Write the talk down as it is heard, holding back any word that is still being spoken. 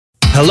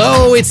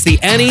Hello, it's the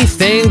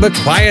Anything But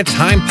Quiet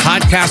Time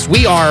podcast.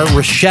 We are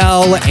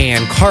Rochelle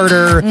and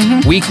Carter,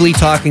 weekly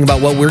talking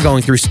about what we're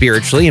going through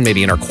spiritually and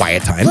maybe in our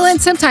quiet times. Well,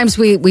 and sometimes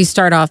we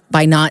start off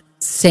by not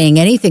saying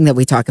anything that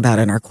we talk about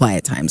in our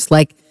quiet times.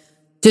 Like,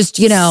 just,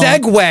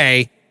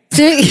 Segue.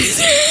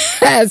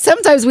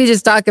 Sometimes we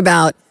just talk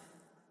about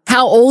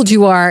how old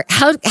you are,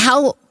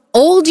 how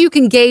old you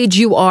can gauge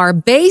you are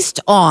based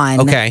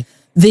on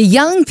the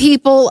young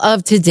people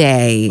of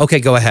today. Okay,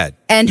 go ahead.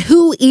 And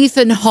who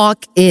Ethan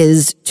Hawke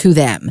is to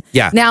them.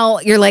 Yeah. Now,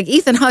 you're like,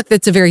 Ethan Hawke,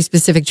 that's a very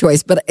specific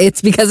choice, but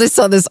it's because I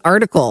saw this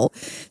article.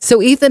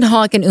 So Ethan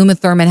Hawke and Uma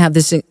Thurman have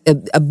this a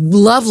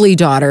lovely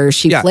daughter.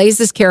 She plays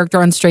this character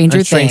on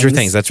Stranger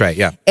Things. That's right,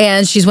 yeah.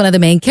 And she's one of the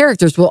main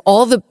characters. Well,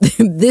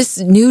 this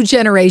newer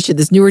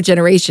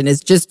generation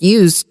is just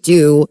used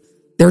to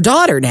their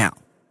daughter now.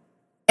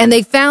 And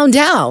they found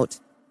out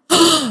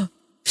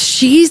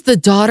she's the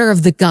daughter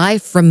of the guy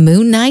from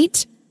Moon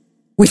Knight.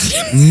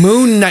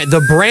 Moon Knight, the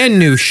brand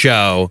new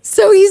show.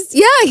 So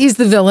he's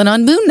the villain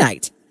on Moon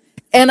Knight.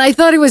 And I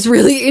thought it was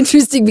really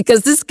interesting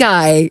because this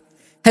guy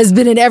has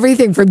been in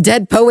everything from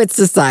Dead Poets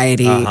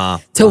Society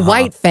to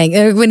White Fang.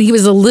 And when he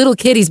was a little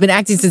kid, he's been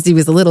acting since he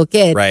was a little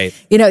kid. Right.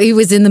 He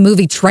was in the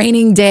movie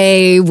Training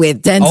Day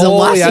with Denzel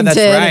Washington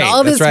and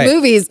all these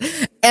movies.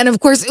 And of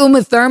course,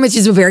 Uma Thurman,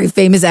 she's a very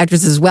famous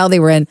actress as well. They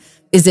were in,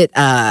 is it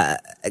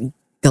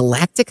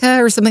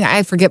Galactica or something?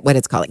 I forget what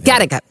it's called.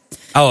 Gattaca.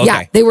 Oh, okay.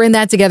 Yeah, they were in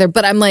that together.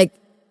 But I'm like,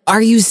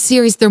 are you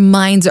serious? Their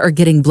minds are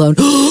getting blown.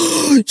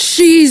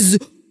 She's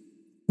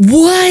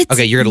what?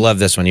 Okay, you're going to love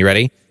this one. You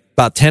ready?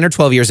 About 10 or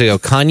 12 years ago,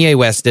 Kanye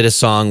West did a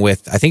song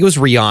with, I think it was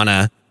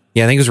Rihanna.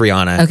 Yeah, I think it was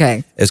Rihanna.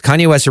 Okay. It was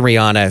Kanye West and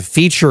Rihanna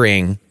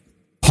featuring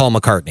Paul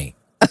McCartney.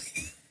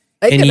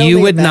 And you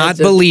would not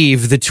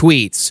believe the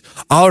tweets.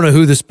 I don't know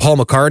who this Paul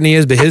McCartney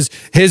is, but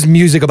his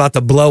music about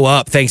to blow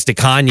up thanks to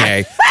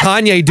Kanye.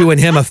 Kanye doing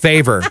him a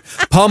favor.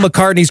 Paul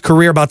McCartney's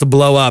career about to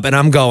blow up. And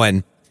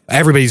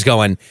everybody's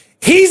going,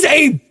 he's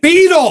a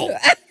Beatle.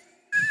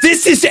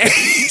 This is a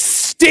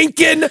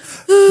stinking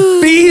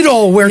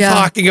Beatle we're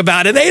talking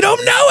about, and they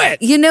don't know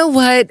it. You know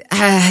what?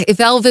 If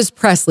Elvis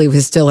Presley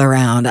was still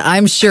around,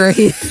 I'm sure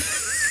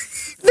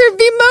there'd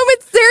be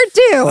moments there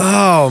too.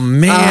 Oh,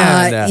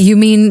 man. You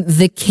mean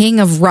the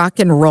king of rock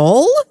and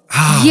roll?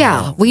 Oh,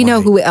 yeah, we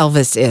know who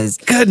Elvis is.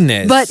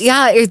 Goodness. But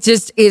yeah,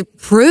 it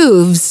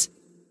proves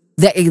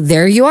that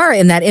there you are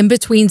in that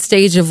in-between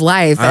stage of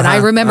life. And I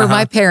remember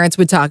my parents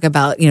would talk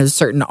about,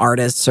 certain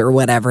artists or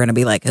whatever, and I'd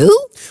be like,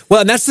 who?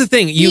 Well, and that's the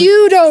thing.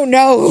 You don't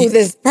know who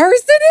this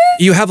person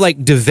is? You have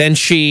like Da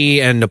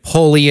Vinci and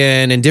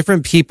Napoleon and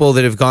different people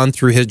that have gone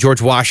through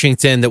George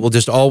Washington that will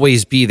just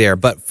always be there.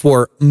 But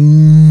for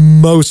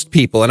most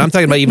people, and I'm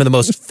talking about even the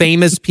most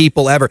famous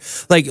people ever,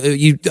 like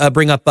you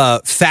bring up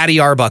Fatty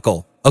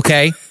Arbuckle,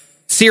 okay?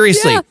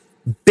 Seriously. Yeah.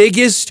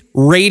 Biggest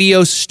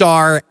radio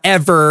star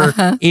ever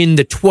in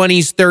the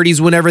 20s, 30s,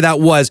 whenever that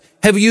was.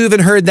 Have you even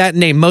heard that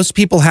name? Most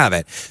people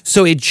haven't.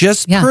 So it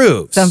just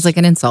proves. Sounds like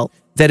an insult.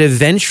 That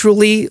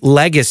eventually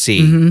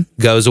legacy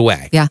goes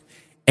away. Yeah.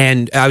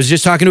 And I was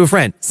just talking to a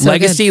friend. So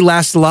legacy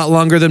lasts a lot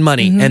longer than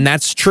money. And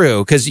that's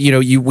true because,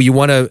 you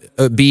want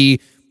to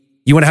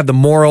you want to have the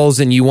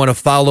morals and you want to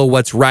follow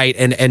what's right.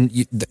 And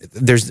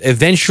there's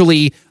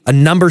eventually a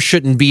number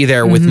shouldn't be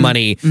there with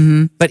money.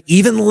 But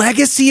even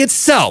legacy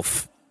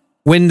itself,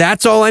 when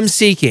that's all I'm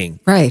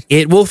seeking, right,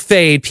 it will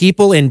fade.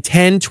 People in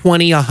 10,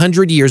 20,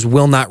 100 years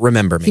will not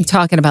remember me. Keep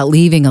talking about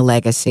leaving a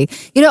legacy.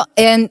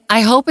 And I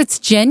hope it's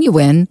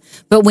genuine,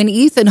 but when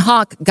Ethan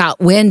Hawke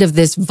got wind of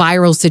this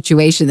viral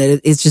situation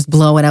that is just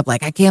blowing up,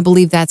 like, I can't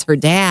believe that's her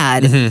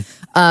dad,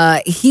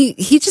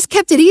 he just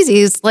kept it easy.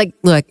 It's like,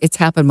 look, it's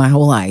happened my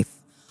whole life.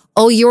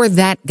 Oh, you're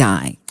that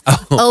guy.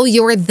 Oh,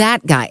 you're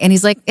that guy. And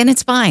he's like, and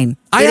it's fine.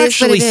 I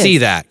actually see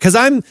that because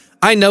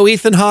I know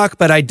Ethan Hawke,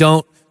 but I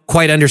don't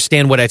quite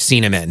understand what I've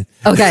seen him in.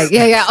 Okay,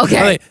 yeah,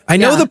 okay. I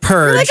know The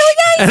Purge, like,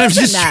 and I'm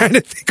just trying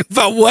to think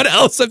about what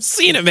else I've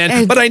seen him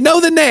in, but I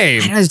know the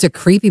name. I know there's a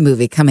creepy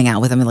movie coming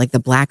out with him, like The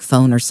Black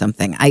Phone or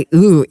something.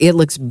 It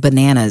looks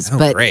bananas.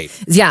 Oh, great.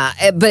 Yeah,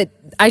 but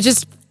I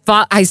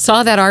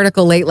saw that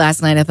article late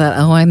last night. I thought,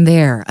 I'm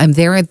there. I'm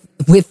there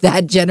with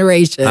that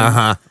generation.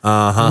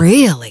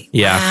 Really?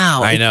 Yeah.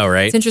 Wow. I know,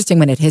 right? It's interesting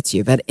when it hits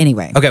you, but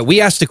anyway. Okay,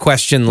 we asked a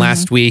question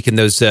last week, and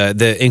those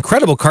the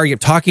incredible card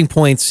talking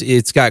points.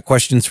 It's got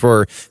questions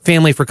for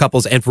family, for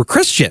couples, and for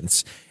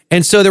Christians.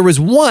 And so there was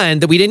one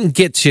that we didn't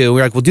get to.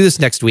 We were like, we'll do this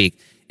next week.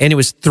 And it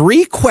was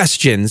 3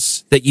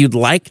 questions that you'd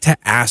like to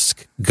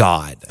ask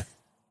God.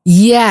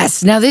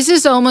 Yes. Now, this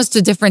is almost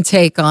a different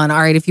take on, all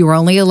right, if you were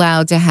only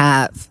allowed to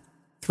have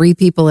 3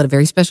 people at a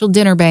very special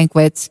dinner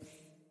banquet,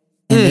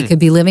 and they could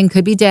be living,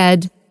 could be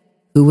dead,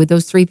 who would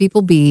those 3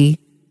 people be?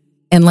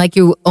 And like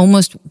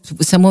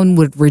someone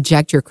would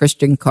reject your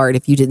Christian card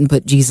if you didn't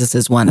put Jesus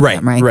as one of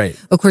them, right? Right.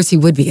 Of course, he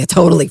would be a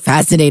totally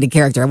fascinating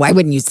character. Why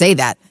wouldn't you say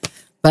that?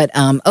 But,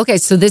 okay,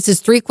 so this is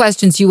 3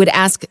 questions you would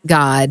ask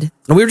God.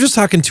 We were just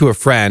talking to a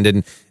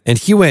friend, and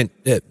he went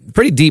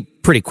pretty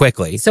deep pretty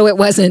quickly. So it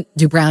wasn't,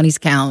 do brownies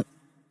count?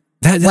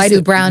 Why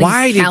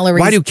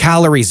do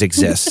calories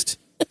exist?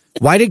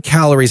 Why did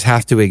calories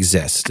have to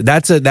exist?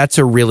 That's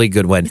a really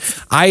good one.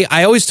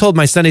 I always told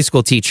my Sunday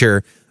school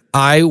teacher,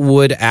 I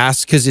would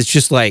ask, because it's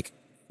just like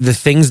the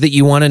things that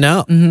you want to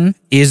know. Mm-hmm.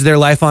 Is there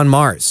life on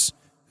Mars?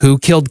 Who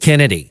killed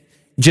Kennedy?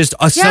 Just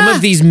some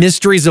of these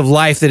mysteries of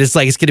life that it's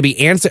like, it's going to be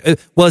answered.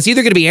 Well, it's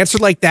either going to be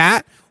answered like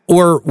that,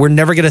 or we're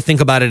never going to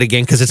think about it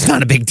again because it's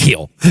not a big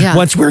deal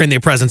once we're in the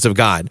presence of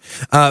God.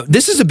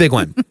 This is a big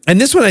one. And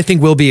this one I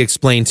think will be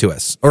explained to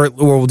us, or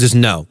we'll just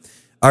know.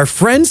 Our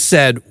friend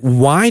said,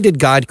 why did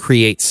God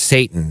create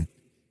Satan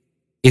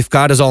if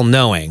God is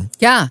all-knowing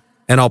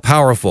and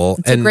all-powerful?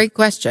 It's a great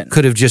question.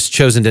 Could have just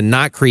chosen to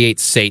not create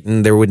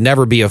Satan. There would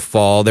never be a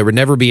fall. There would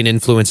never be an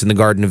influence in the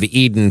Garden of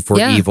Eden for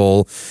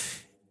evil.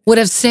 Would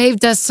have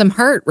saved us some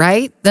hurt,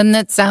 right? Doesn't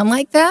that sound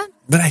like that?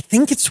 But I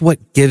think it's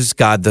what gives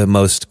God the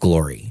most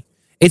glory.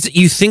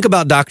 You think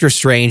about Doctor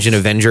Strange in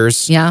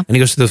Avengers, and he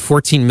goes through the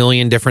 14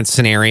 million different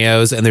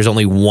scenarios, and there's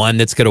only one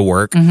that's going to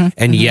work.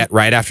 And yet,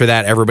 right after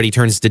that, everybody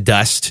turns to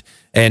dust,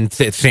 and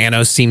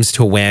Thanos seems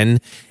to win.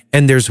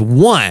 And there's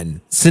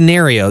one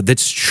scenario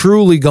that's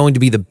truly going to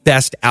be the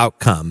best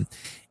outcome.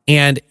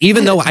 And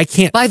even though I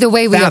can't, by the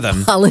way, we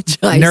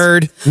apologize,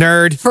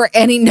 nerd for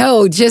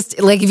just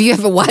like if you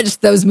haven't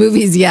watched those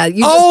movies yet.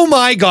 Oh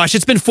my gosh,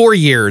 it's been 4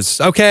 years.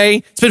 Okay,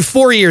 it's been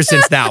 4 years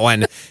since that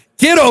one.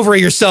 Get over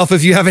yourself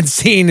if you haven't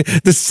seen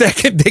the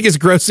second biggest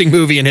grossing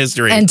movie in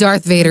history. And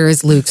Darth Vader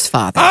is Luke's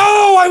father.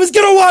 Oh, I was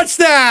going to watch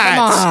that.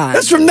 Come on.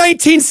 That's from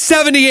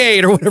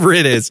 1978 or whatever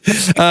it is.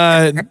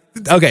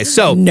 Okay,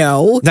 so.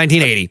 No.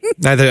 1980.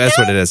 That's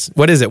what it is.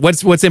 What is it?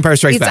 What's Empire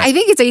Strikes Back? I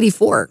think it's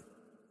 84.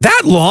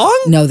 That long?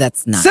 No,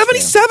 that's not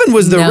 77 true.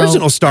 Was the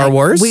original Star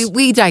Wars.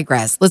 We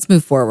digress. Let's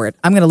move forward.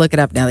 I'm going to look it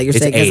up now that you're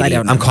saying, because I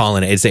don't know. I'm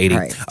calling it. It's 80.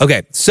 Right.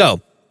 Okay,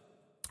 so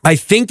I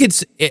think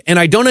and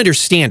I don't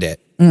understand it.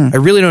 I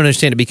really don't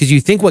understand it, because you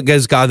think what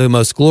gives God the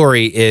most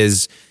glory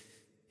is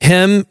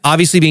him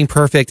obviously being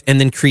perfect and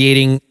then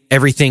creating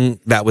everything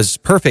that was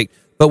perfect,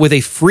 but with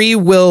a free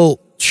will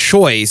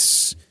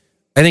choice.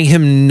 I think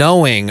him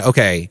knowing,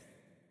 okay,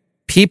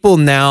 people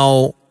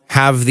now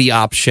have the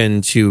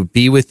option to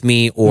be with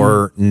me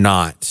or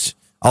not.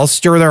 I'll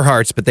stir their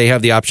hearts, but they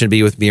have the option to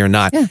be with me or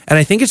not. Yeah. And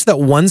I think it's that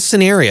one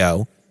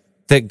scenario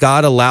that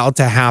God allowed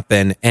to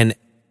happen, and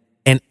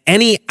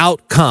any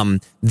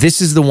outcome,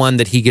 this is the one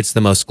that he gets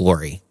the most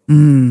glory.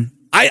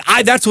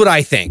 I that's what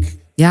I think.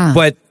 Yeah.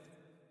 But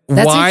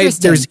that's why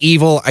there's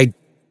evil, I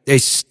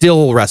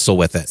still wrestle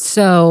with it.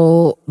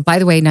 So, by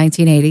the way,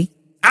 1980.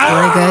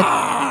 Very good.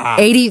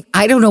 80.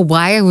 I don't know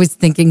why I was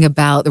thinking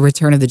about The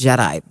Return of the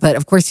Jedi, but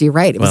of course you're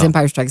right. It was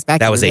Empire Strikes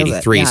Back. That was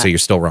 83, so you're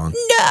still wrong.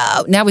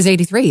 No, that was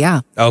 83.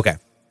 Yeah. Okay.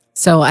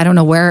 So I don't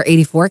know where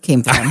 84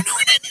 came from.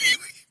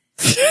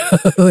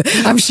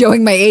 I'm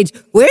showing my age.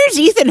 Where's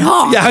Ethan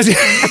Hawke? Yeah,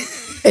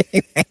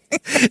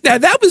 now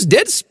that was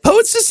Dead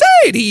Poets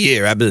Society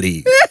year, I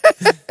believe.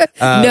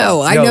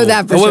 No, I know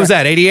that for sure. What was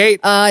that?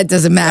 88? It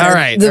doesn't matter.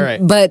 All right.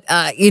 But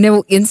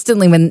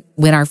instantly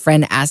when our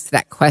friend asked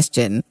that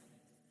question,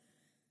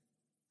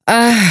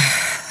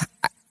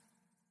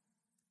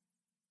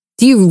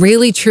 do you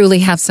really truly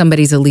have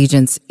somebody's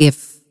allegiance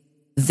if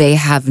they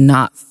have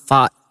not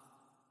fought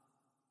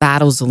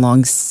battles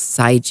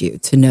alongside you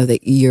to know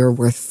that you're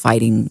worth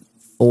fighting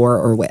for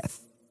or with?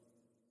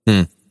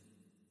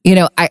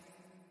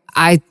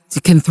 I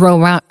can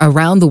throw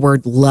around the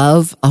word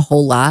love a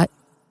whole lot,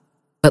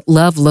 but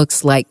love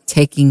looks like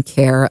taking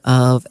care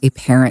of a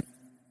parent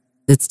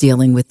that's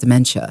dealing with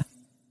dementia,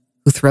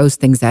 who throws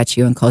things at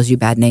you and calls you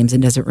bad names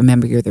and doesn't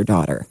remember you're their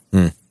daughter.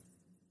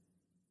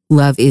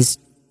 Love is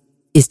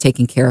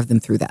taking care of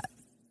them through that.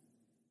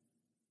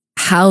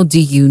 How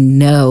do you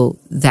know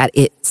that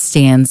it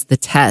stands the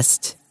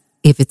test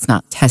if it's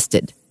not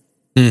tested?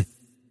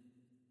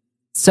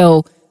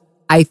 So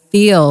I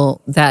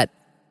feel that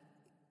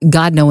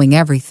God, knowing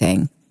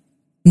everything,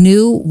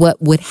 knew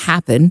what would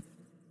happen,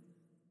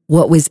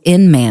 what was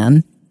in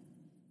man,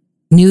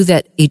 knew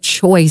that a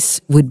choice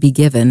would be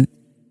given,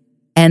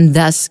 and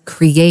thus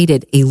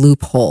created a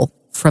loophole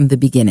from the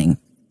beginning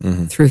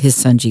through his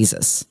son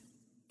Jesus,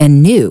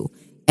 and knew.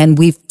 And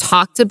we've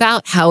talked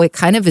about how it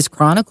kind of is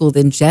chronicled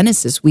in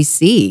Genesis. We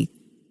see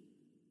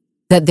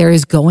that there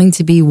is going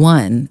to be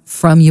one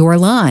from your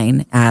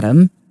line,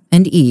 Adam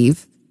and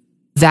Eve,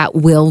 that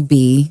will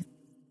be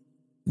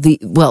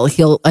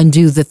he'll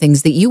undo the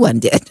things that you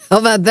undid. How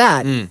about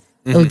that?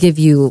 He'll give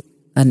you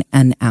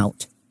an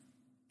out.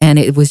 And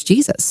it was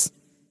Jesus.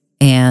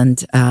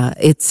 And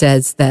it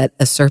says that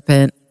a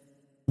serpent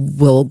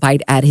will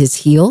bite at his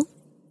heel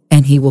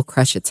and he will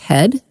crush its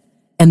head.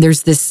 And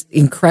there's this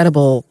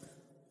incredible,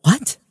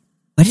 what?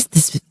 What is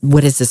this?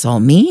 What does this all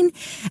mean?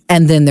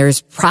 And then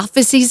there's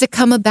prophecies that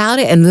come about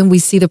it. And then we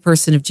see the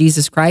person of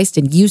Jesus Christ,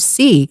 and you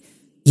see,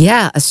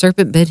 a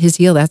serpent bit his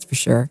heel, that's for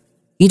sure.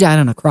 He died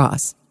on a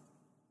cross,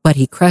 but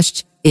he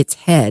crushed its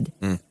head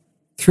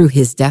through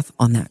his death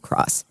on that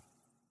cross,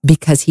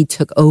 because he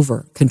took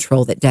over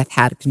control that death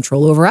had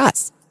control over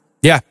us.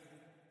 Yeah.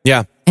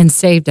 And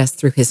saved us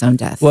through his own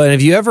death. Well, and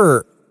have you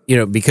ever,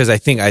 because I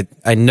think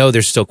I know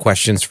there's still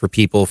questions for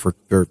people, for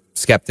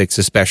skeptics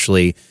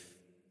especially,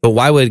 But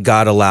why would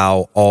God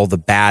allow all the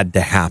bad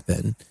to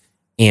happen?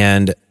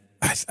 And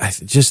I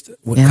just,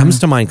 what comes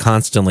to mind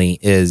constantly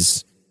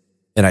is,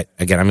 and I'm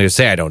going to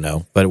say I don't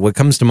know, but what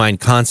comes to mind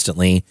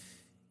constantly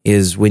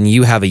is when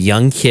you have a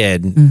young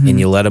kid and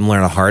you let them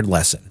learn a hard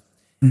lesson.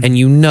 And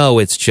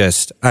it's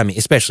just,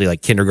 especially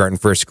like kindergarten,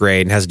 first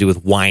grade, and has to do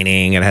with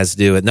whining, and has to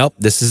do with, nope,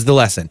 this is the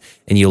lesson.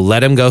 And you let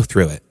them go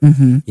through it.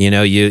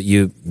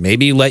 You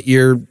maybe let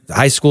your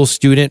high school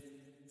student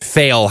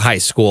fail high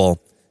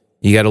school.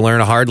 You got to learn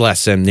a hard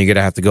lesson. You're going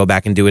to have to go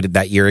back and do it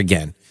that year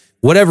again,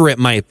 whatever it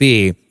might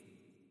be.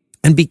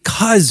 And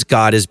because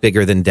God is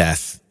bigger than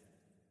death,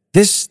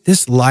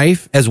 this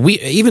life, as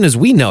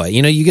we know it,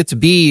 you get to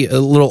be a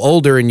little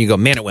older and you go,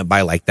 man, it went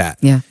by like that.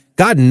 Yeah.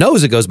 God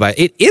knows it goes by.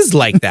 It is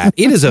like that.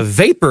 It is a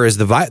vapor, as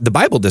the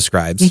Bible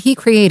describes. He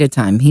created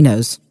time. He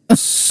knows.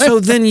 So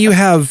then you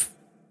have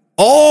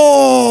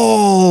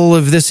all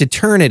of this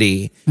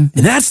eternity, and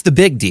that's the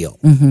big deal.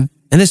 And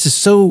this is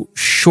so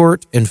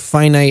short and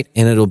finite,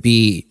 and it'll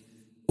be,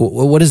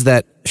 what is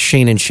that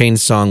Shane and Shane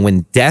song,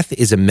 when death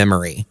is a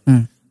memory?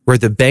 We're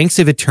at the banks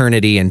of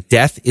eternity, and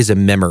death is a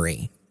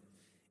memory.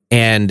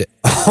 And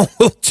all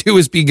we'll do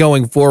is be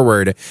going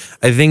forward.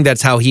 I think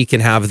that's how he can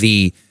have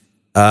the,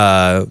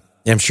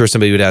 I'm sure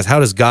somebody would ask,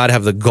 how does God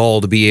have the gall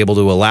to be able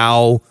to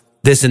allow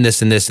this and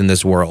this and this in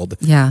this world?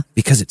 Yeah.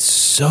 Because it's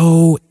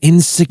so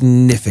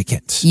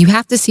insignificant. You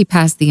have to see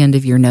past the end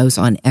of your nose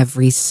on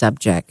every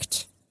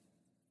subject,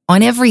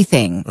 on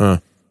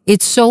everything.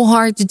 It's so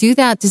hard to do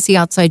that, to see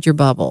outside your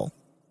bubble.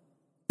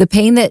 The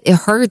pain that it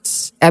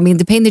hurts.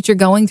 The pain that you're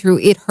going through,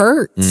 it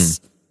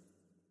hurts.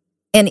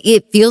 And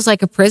it feels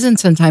like a prison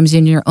sometimes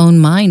in your own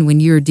mind when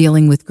you're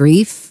dealing with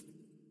grief,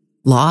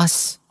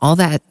 loss, all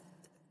that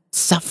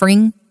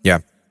suffering. Yeah.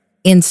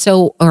 And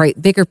so, all right,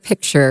 bigger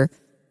picture,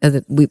 I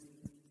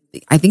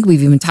think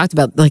we've even talked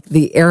about like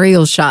the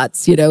aerial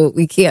shots,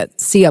 we can't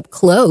see up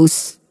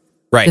close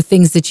the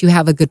things that you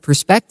have a good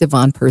perspective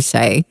on per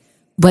se,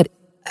 but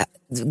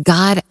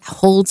God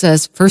holds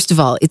us. First of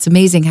all, it's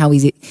amazing how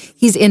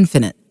he's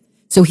infinite.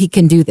 So he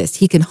can do this.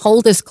 He can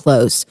hold us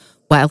close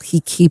while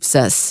he keeps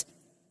us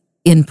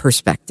in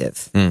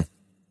perspective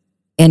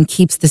and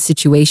keeps the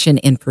situation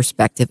in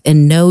perspective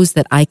and knows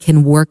that I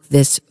can work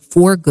this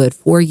for good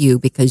for you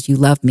because you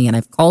love me and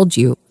I've called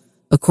you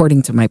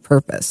according to my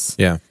purpose.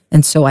 Yeah.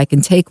 And so I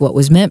can take what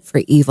was meant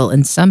for evil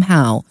and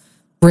somehow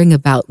bring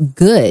about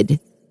good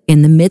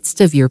in the midst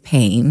of your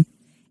pain.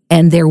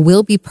 And there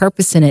will be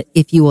purpose in it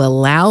if you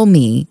allow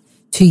me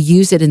to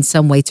use it in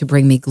some way to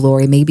bring me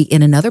glory, maybe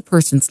in another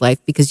person's life,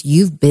 because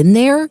you've been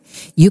there.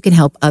 You can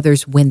help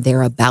others when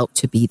they're about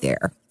to be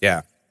there.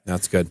 Yeah.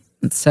 That's good.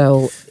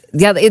 So,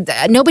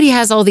 nobody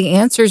has all the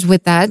answers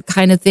with that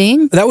kind of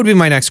thing. That would be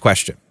my next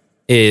question.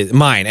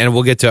 Mine, and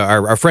we'll get to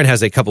our friend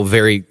has a couple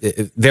very,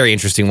 very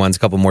interesting ones, a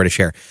couple more to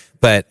share.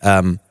 But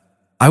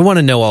I want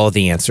to know all of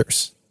the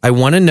answers. I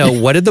want to know,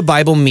 what did the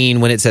Bible mean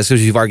when it says,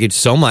 because you've argued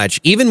so much,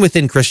 even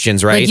within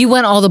Christians, right? Like, you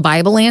want all the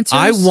Bible answers?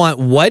 I want,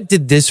 what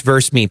did this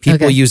verse mean?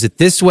 People use it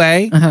this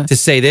way to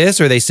say this,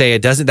 or they say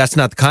it doesn't, that's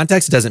not the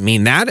context. It doesn't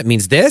mean that. It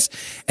means this.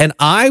 And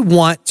I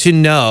want to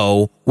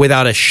know,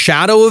 without a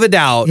shadow of a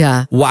doubt,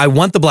 I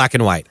want the black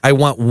and white. I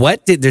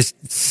want there's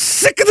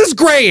sick of this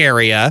gray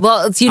area.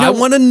 Well, I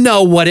want to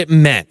know what it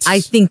meant. I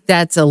think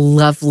that's a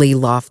lovely,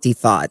 lofty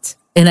thought.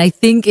 And I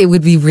think it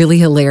would be really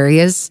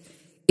hilarious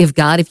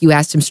if you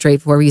asked him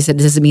straightforward, you said,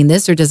 does it mean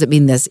this or does it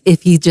mean this?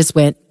 If he just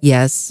went,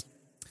 yes.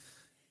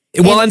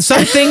 Well, on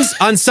some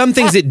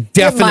things it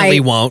definitely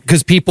won't,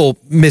 because people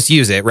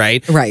misuse it,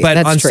 right? Right. But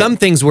that's on true. some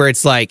things where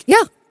it's like,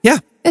 yeah,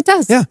 it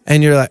does. Yeah.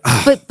 And you're like,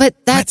 but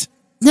that's,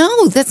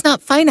 no, that's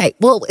not finite.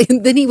 Well,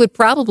 and then he would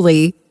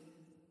probably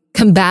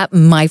combat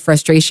my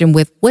frustration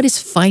with, what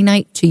is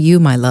finite to you,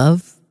 my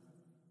love?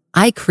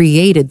 I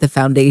created the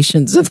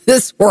foundations of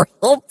this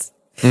world.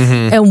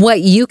 And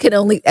what you can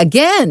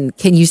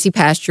can you see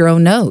past your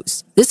own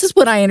nose? This is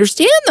what I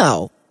understand,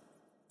 though.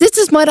 This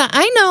is what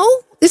I know.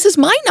 This is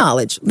my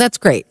knowledge. That's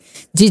great.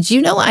 Did you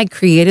know I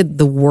created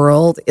the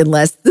world in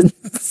like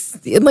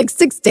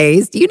 6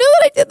 days? Do you know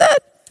that I did that?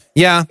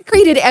 Yeah. I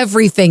created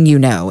everything you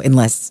know in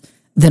less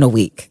than a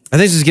week. I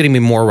think this is getting me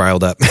more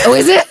riled up. Oh,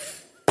 is it?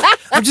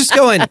 I'm just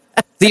going,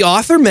 the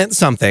author meant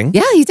something.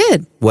 Yeah, he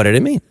did. What did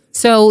it mean?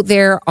 So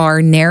there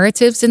are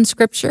narratives in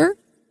Scripture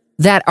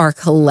that are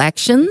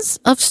collections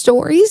of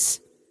stories.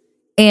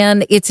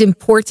 And it's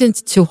important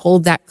to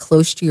hold that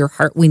close to your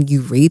heart when you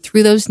read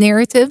through those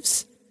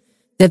narratives,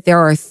 that there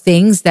are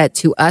things that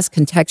to us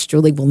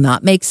contextually will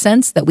not make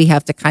sense, that we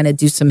have to kind of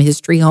do some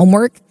history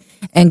homework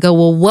and go,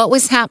 well, what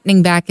was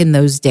happening back in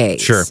those days?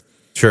 Sure.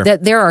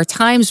 That there are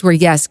times where,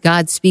 yes,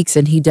 God speaks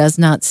and he does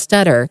not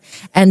stutter.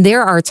 And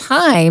there are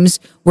times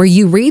where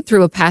you read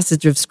through a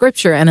passage of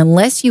Scripture, and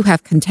unless you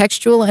have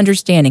contextual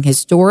understanding,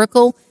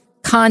 historical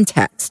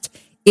context,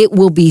 it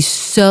will be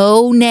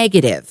so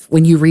negative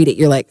when you read it.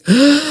 You're like,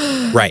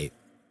 right.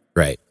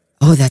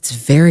 Oh, that's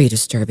very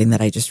disturbing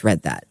that I just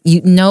read that.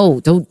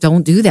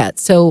 Don't do that.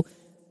 So,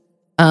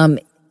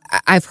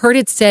 I've heard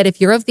it said,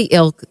 if you're of the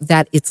ilk,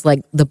 that it's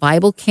like the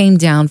Bible came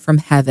down from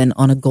heaven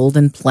on a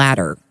golden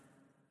platter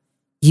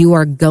you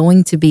are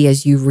going to be,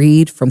 as you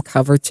read from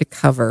cover to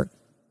cover,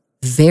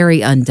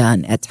 very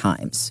undone at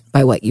times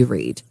by what you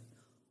read.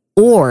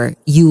 Or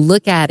you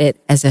look at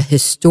it as a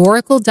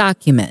historical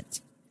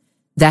document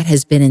that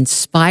has been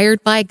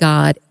inspired by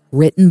God,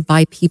 written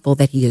by people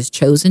that he has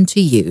chosen to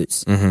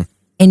use. Mm-hmm.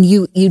 And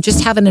you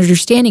just have an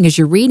understanding as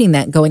you're reading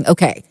that going,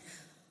 okay,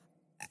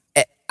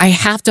 I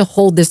have to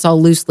hold this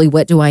all loosely.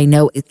 What do I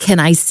know? Can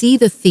I see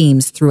the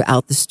themes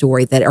throughout the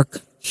story that are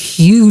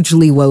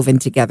hugely woven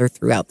together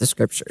throughout the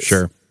scriptures?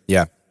 Sure.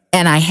 Yeah.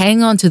 And I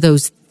hang on to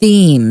those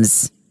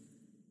themes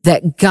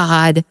that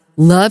God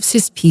loves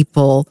his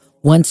people,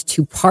 wants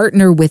to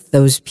partner with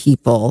those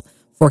people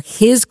for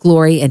his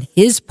glory and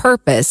his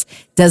purpose,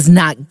 does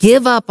not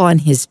give up on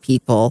his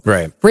people,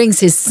 right, brings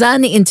his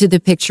son into the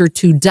picture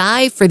to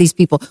die for these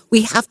people.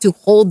 We have to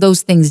hold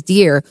those things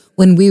dear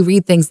when we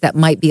read things that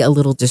might be a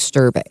little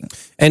disturbing.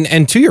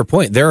 And to your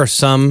point, there are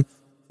some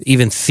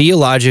even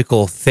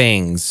theological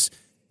things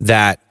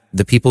that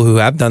the people who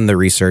have done the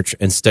research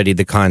and studied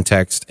the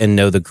context and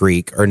know the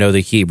Greek or know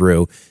the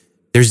Hebrew,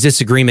 there's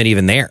disagreement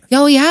even there.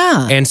 Oh,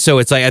 yeah. And so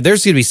it's like,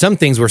 there's going to be some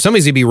things where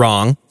somebody's going to be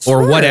wrong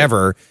or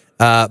whatever.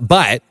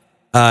 But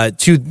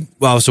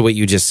so what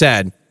you just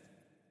said,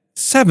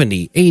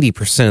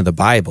 70-80% of the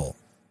Bible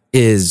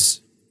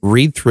is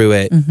read through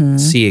it,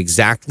 see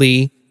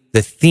exactly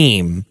the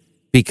theme,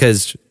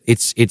 because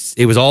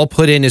it was all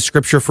put in as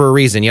scripture for a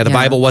reason. Yeah, the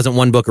Bible wasn't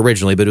one book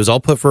originally, but it was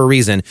all put for a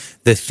reason.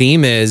 The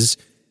theme is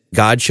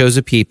God chose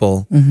a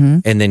people,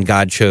 and then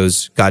God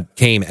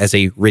came as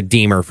a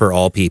redeemer for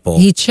all people.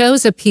 He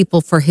chose a people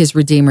for his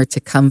redeemer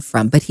to come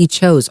from, but he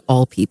chose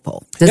all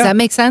people. Does that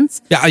make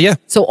sense? Yeah.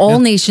 So all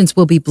nations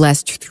will be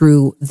blessed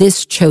through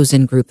this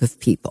chosen group of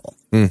people.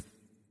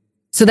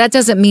 So that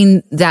doesn't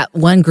mean that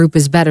one group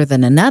is better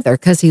than another,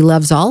 because he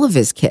loves all of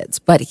his kids,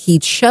 but he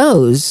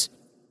chose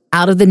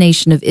out of the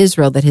nation of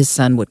Israel that his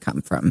son would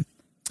come from,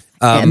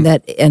 and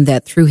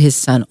that through his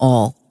son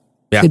all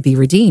could be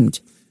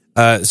redeemed.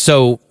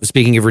 So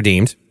speaking of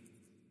redeemed,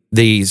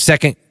 the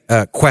second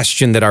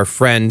question that our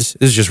friend, this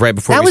is just right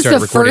before we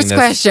started recording this. That was the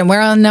first question.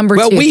 We're on number 2.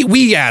 Well,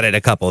 we added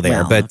a couple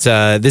there, but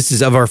this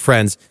is of our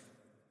friends.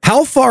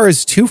 How far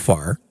is too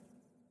far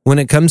when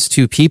it comes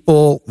to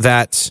people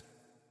that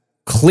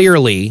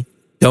clearly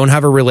don't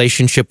have a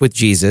relationship with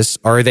Jesus?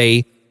 Are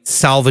they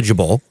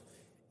salvageable?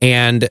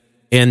 And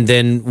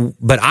then,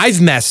 but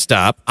I've messed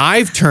up.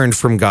 I've turned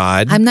from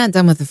God. I'm not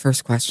done with the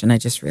first question. I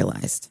just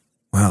realized.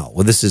 Wow.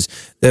 Well,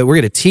 we're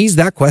going to tease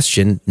that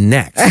question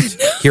next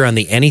here on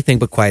the Anything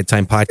But Quiet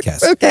Time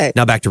podcast. Okay.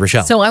 Now back to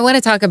Rochelle. So I want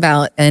to talk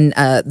about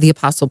the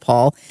Apostle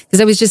Paul, because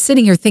I was just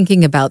sitting here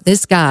thinking about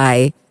this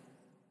guy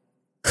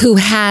who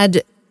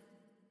had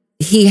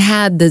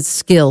the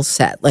skill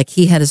set. Like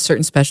he had a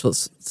certain set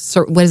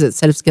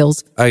of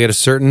skills? I got a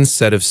certain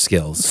set of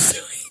skills.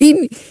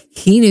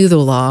 He knew the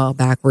law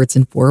backwards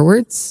and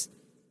forwards.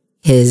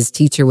 His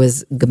teacher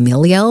was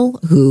Gamaliel,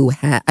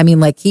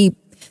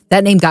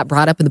 that name got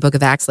brought up in the book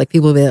of Acts. Like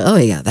people would be like, oh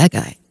yeah, that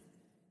guy.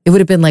 It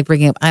would have been like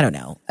bringing up, I don't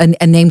know,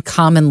 a name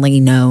commonly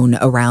known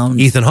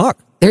around. Ethan Hawke.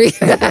 There you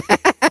go.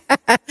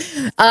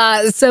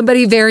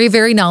 Somebody very,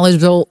 very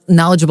knowledgeable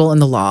in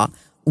the law.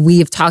 We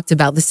have talked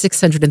about the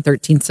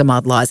 613 some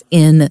odd laws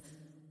in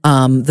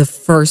the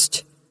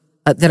first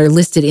that are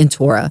listed in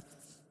Torah.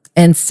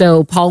 And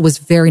so Paul was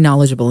very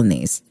knowledgeable in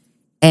these.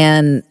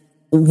 And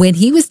when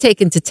he was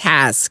taken to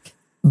task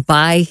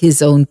by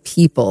his own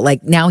people,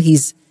 like now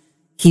he's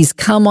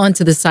come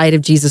onto the side of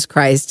Jesus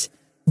Christ,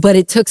 but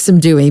it took some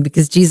doing,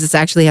 because Jesus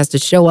actually has to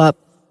show up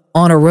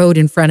on a road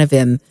in front of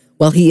him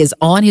while he is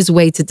on his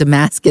way to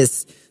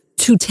Damascus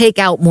to take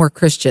out more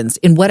Christians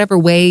in whatever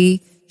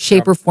way,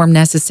 shape, or form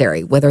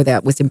necessary, whether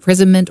that was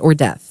imprisonment or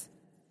death.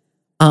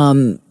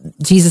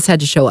 Jesus had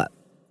to show up,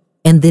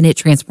 and then it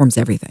transforms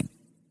everything.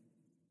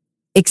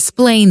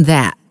 Explain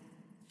that.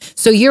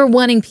 So you're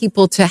wanting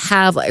people to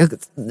have, I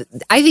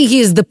think he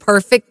is the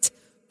perfect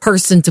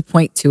person to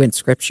point to in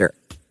scripture.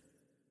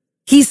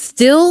 He's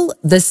still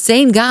the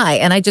same guy.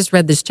 And I just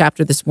read this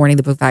chapter this morning,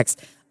 the book of Acts.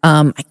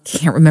 I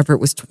can't remember, it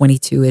was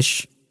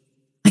 22-ish.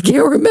 I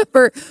can't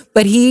remember,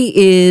 but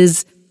he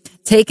is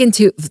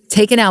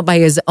taken out by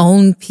his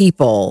own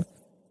people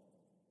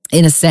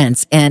in a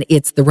sense. And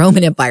it's the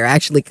Roman Empire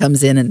actually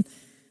comes in and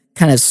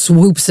kind of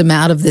swoops him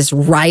out of this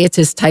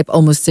riotous type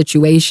almost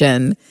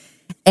situation.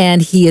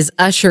 And he is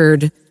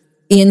ushered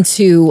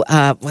into,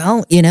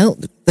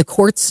 the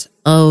courts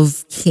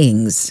of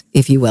kings,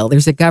 if you will.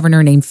 There's a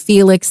governor named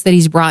Felix that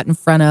he's brought in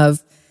front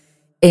of,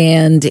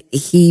 and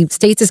he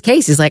states his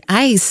case. He's like,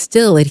 I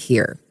still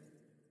adhere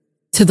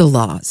to the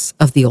laws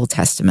of the Old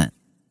Testament.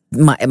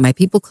 My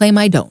people claim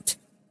I don't,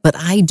 but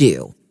I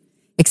do.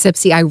 Except,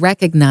 see, I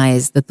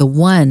recognize that the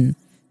one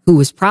who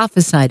was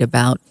prophesied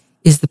about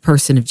is the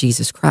person of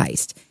Jesus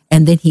Christ.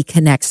 And then he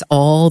connects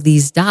all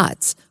these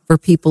dots for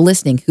people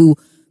listening who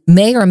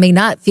may or may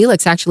not,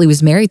 Felix actually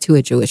was married to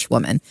a Jewish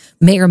woman,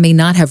 may or may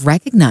not have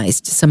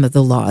recognized some of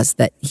the laws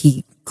that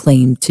he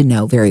claimed to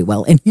know very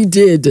well. And he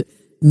did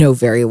know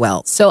very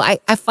well. So I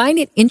find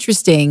it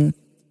interesting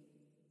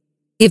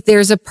if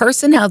there's a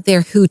person out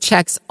there who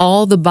checks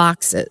all the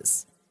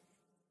boxes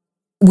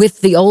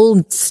with the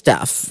old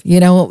stuff,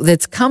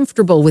 that's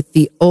comfortable with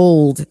the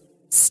old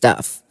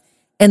stuff,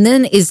 and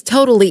then is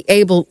totally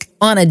able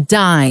on a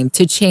dime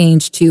to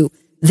change to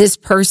this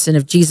person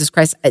of Jesus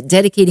Christ,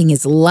 dedicating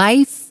his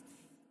life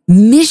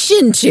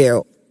mission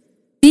to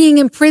being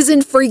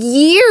imprisoned for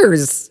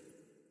years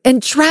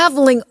and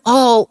traveling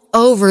all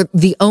over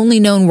the only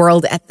known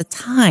world at the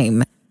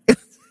time.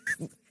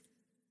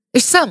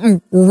 There's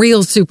something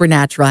real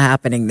supernatural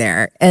happening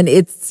there. And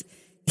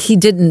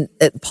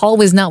Paul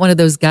was not one of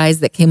those guys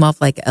that came off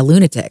like a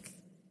lunatic.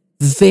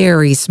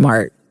 Very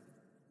smart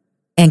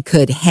and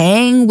could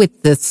hang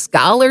with the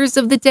scholars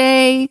of the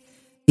day,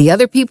 the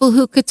other people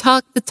who could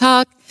talk the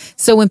talk.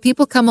 So when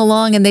people come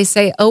along and they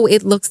say, oh,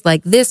 it looks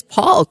like this,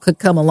 Paul could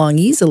come along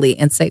easily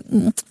and say,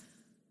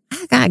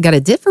 I got to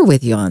differ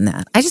with you on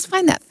that. I just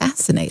find that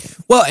fascinating.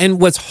 Well,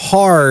 and what's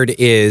hard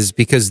is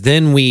because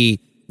then we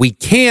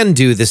can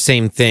do the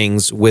same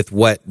things with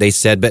what they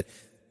said, but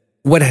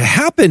what had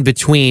happened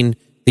between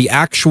the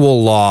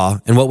actual law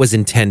and what was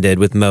intended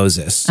with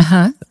Moses,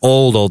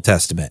 Old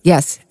Testament.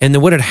 Yes. And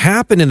then what had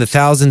happened in the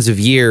thousands of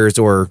years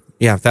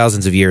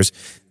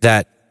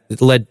that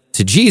led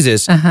to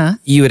Jesus,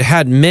 you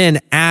had men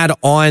add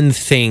on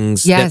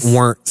things that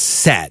weren't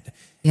said.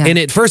 Yeah. And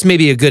at first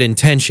maybe a good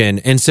intention.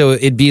 And so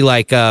it'd be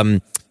like,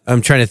 I'm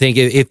trying to think,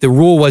 if the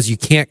rule was you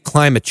can't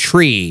climb a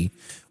tree,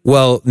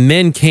 well,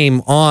 men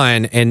came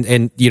on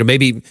and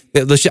maybe,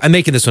 I'm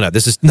making this one up.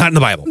 This is not in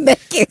the Bible. Men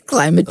can't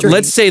climb a tree.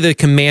 Let's say the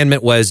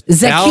commandment was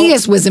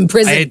Zacchaeus was in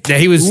prison.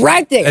 He was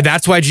right there.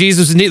 That's why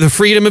Jesus needed the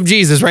freedom of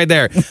Jesus right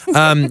there.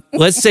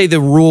 Let's say the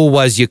rule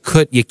was you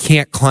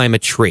can't climb a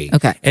tree.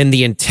 Okay. And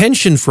the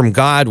intention from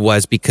God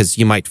was because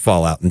you might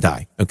fall out and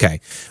die. Okay.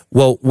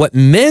 Well, what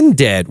men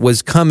did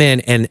was come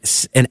in and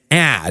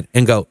add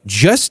and go,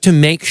 just to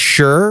make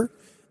sure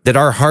that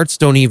our hearts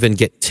don't even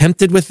get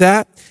tempted with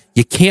that,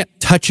 you can't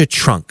touch a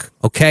trunk,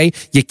 okay?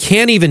 You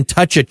can't even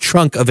touch a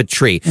trunk of a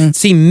tree.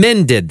 See,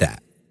 men did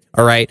that,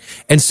 all right?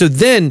 And so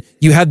then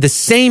you have the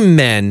same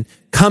men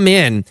come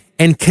in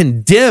and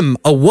condemn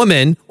a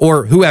woman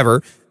or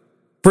whoever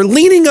for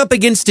leaning up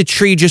against a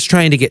tree just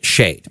trying to get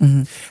shade.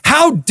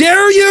 How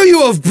dare you?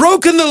 You have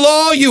broken the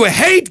law. You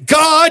hate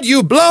God.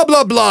 You blah,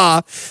 blah,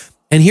 blah.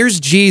 And here's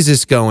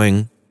Jesus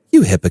going,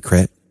 you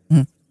hypocrite.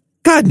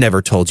 God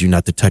never told you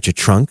not to touch a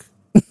trunk.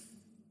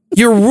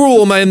 Your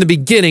rule in the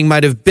beginning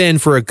might have been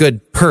for a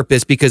good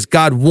purpose because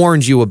God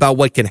warned you about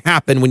what can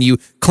happen when you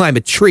climb a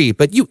tree,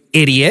 but you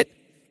idiot,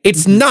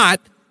 it's not.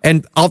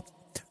 And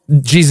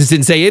Jesus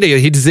didn't say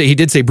idiot. He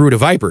did say brood of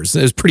vipers.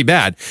 It was pretty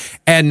bad.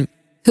 And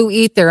who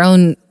eat their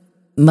own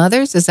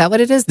mothers? Is that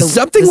what it is?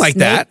 Something like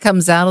that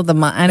comes out of the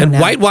I don't know.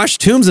 And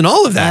whitewashed tombs and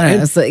all of that. I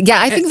don't know.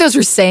 I think those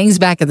were sayings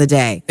back in the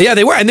day. Yeah,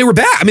 they were, and they were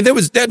bad. I mean, that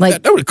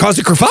would cause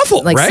a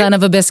kerfuffle, like right? Son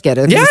of a biscuit.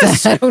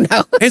 Yes, I don't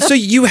know. And so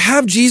you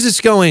have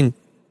Jesus going,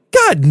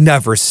 God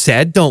never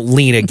said don't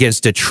lean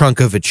against a trunk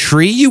of a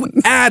tree. You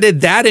added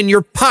that and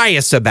you're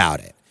pious about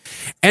it.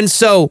 And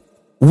so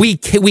we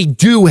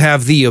do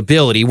have the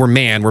ability, we're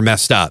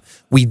messed up.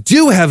 We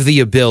do have the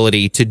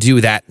ability to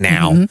do that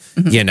now.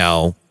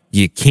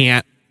 You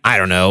can't, I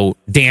don't know,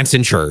 dance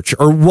in church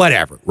or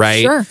whatever,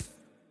 right? Sure.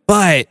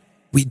 But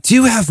we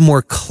do have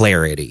more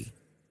clarity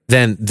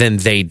than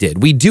they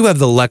did. We do have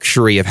the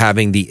luxury of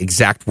having the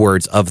exact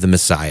words of the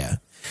Messiah.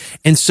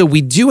 And so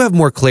we do have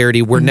more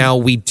clarity where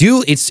now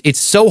it's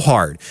so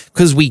hard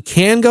because we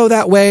can go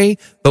that way,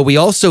 but we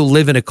also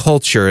live in a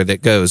culture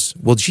that goes,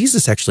 well,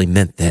 Jesus actually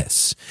meant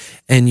this.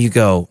 And you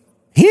go,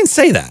 he didn't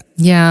say that.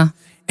 Yeah.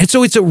 And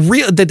so it's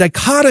the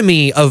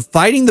dichotomy of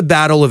fighting the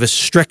battle of a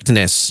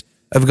strictness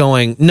of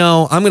going,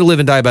 no, I'm going to live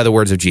and die by the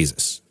words of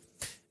Jesus.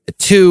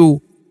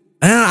 To,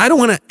 I don't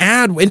want to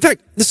add. In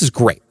fact, this is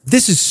great.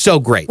 This is so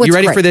great. What's you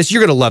ready great? for this? You're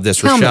going to love this,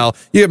 Tell Rochelle.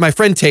 My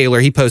friend Taylor,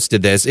 he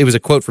posted this. It was a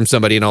quote from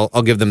somebody, and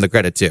I'll give them the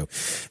credit too.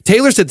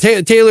 Taylor said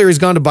Taylor has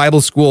gone to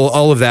Bible school,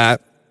 all of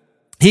that.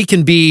 He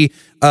can be,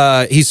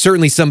 he's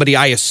certainly somebody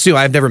I assume,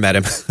 I've never met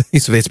him.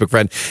 He's a Facebook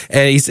friend.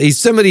 And he's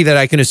somebody that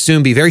I can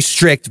assume be very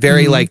strict,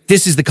 very like,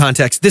 this is the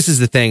context, this is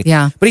the thing.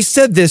 Yeah. But he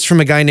said this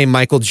from a guy named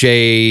Michael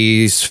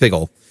J.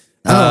 Sfigel.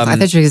 I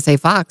thought you were going to say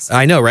Fox.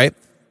 I know, right?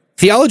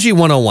 Theology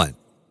 101.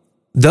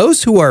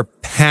 Those who are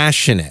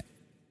passionate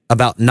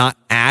about not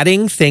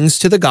adding things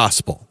to the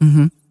gospel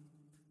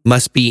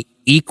must be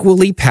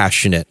equally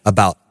passionate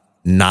about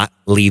not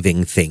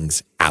leaving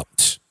things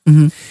out.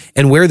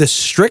 And where the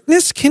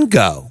strictness can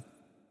go,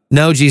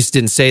 no, Jesus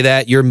didn't say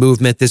that. Your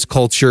movement, this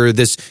culture,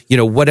 this,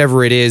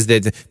 whatever it is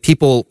that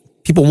people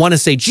want to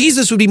say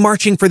Jesus would be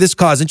marching for this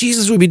cause and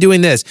Jesus would be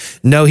doing this.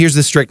 No, here's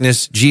the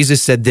strictness.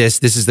 Jesus said this.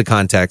 This is the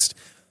context.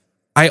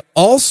 I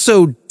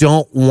also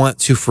don't want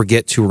to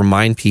forget to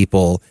remind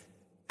people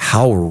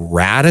how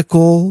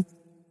radical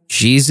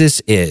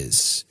Jesus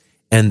is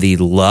and the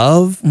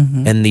love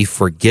and the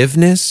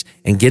forgiveness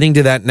and getting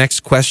to that next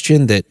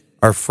question that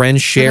our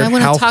friends shared,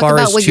 how far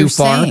is too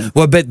far? Saying.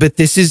 Well, but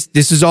this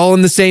is all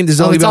in the same, this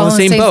is all in the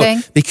same boat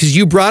thing? because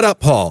you brought up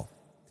Paul.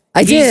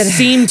 I did. He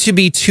seemed to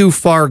be too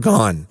far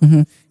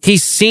gone. He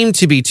seemed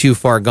to be too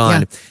far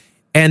gone. Yeah.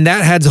 And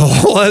that had a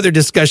whole other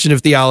discussion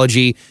of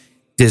theology.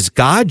 Does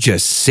God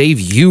just save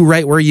you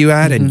right where you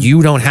at and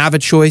you don't have a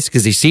choice?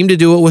 Because he seemed to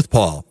do it with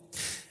Paul.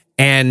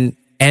 And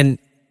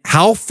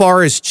how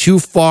far is too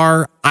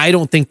far? I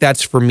don't think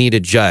that's for me to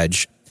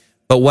judge.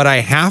 But what I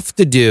have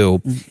to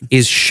do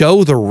is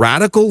show the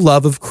radical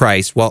love of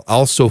Christ while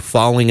also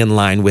falling in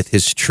line with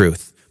his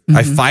truth.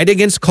 I fight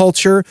against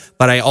culture,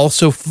 but I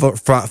also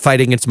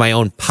fight against my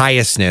own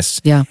piousness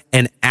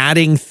and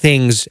adding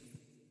things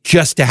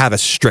just to have a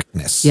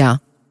strictness. Yeah.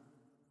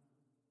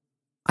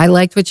 I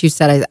liked what you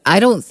said. I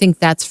don't think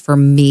that's for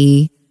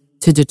me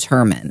to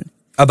determine.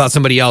 About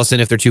somebody else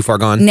and if they're too far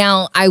gone.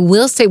 Now, I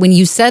will say when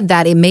you said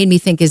that, it made me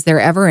think, is there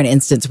ever an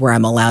instance where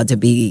I'm allowed to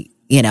be,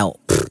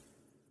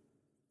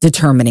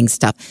 determining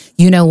stuff?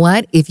 You know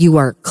what? If you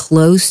are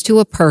close to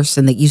a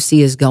person that you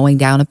see is going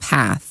down a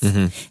path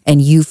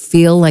and you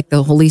feel like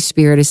the Holy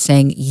Spirit is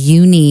saying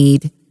you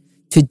need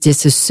to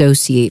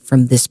disassociate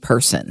from this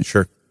person.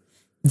 Sure.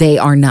 They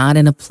are not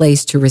in a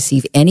place to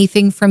receive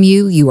anything from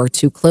you. You are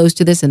too close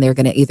to this and they're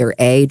going to either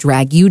A,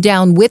 drag you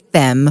down with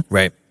them.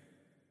 Right.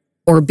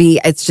 Or B,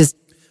 it's just,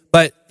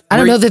 but I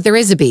don't know that there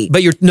is a B.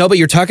 But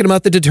you're talking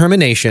about the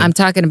determination. I'm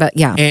talking about,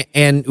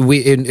 and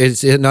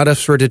it's not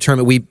us for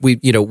determine. We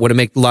want to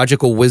make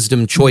logical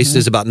wisdom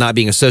choices about not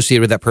being associated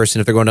with that person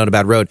if they're going down a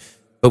bad road.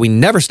 But we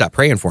never stop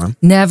praying for them.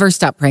 Never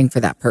stop praying for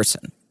that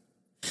person.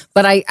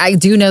 But I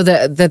do know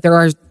that there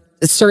are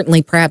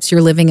certainly, perhaps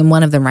you're living in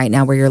one of them right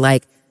now where you're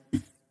like,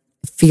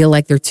 feel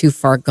like they're too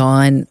far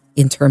gone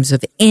in terms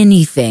of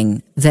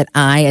anything that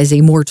I, as a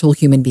mortal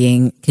human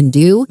being, can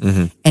do.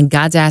 And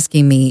God's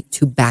asking me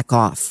to back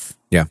off.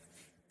 Yeah.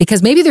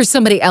 Because maybe there's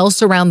somebody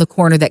else around the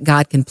corner that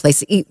God can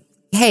place.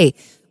 Hey,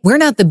 we're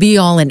not the be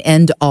all and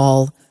end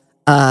all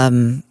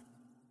person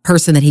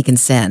that he can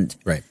send.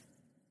 Right.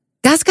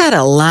 God's got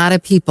a lot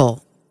of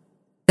people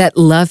that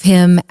love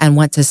him and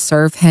want to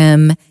serve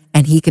him,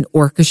 and he can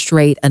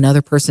orchestrate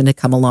another person to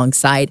come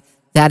alongside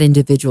that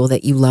individual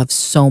that you love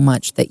so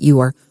much that you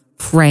are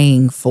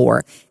praying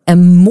for.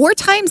 And more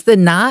times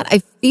than not, I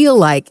feel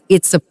like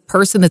it's a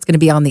person that's going to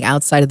be on the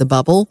outside of the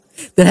bubble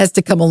that has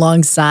to come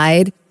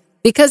alongside.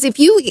 Because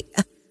isn't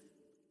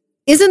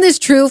this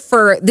true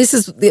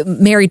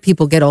married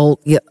people get all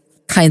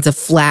kinds of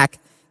flack.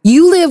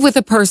 You live with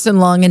a person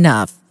long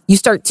enough, you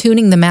start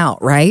tuning them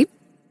out, right?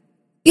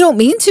 You don't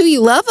mean to,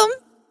 you love them.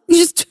 You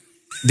just...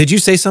 Did you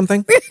say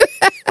something?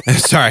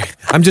 Sorry,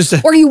 I'm just...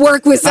 Or you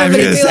work with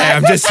somebody.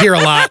 I'm just here a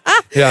lot.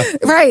 Yeah.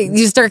 Right.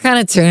 You start kind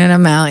of tuning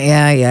them out.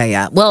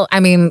 Yeah. Well, I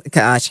mean,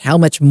 gosh, how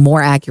much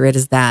more accurate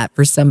is that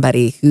for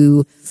somebody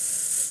who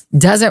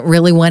doesn't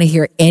really want to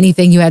hear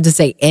anything you had to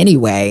say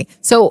anyway?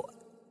 So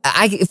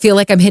I feel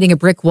like I'm hitting a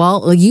brick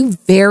wall. Well, you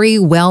very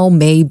well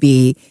may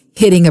be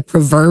hitting a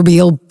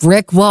proverbial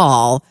brick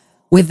wall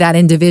with that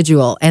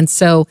individual. And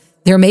so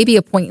there may be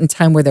a point in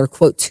time where they're,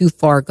 quote, too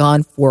far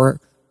gone for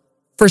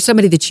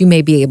somebody that you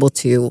may be able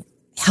to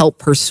help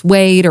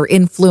persuade or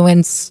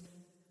influence,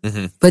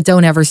 but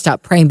don't ever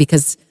stop praying,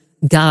 because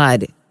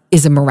God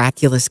is a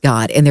miraculous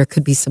God and there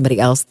could be somebody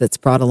else that's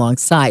brought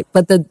alongside.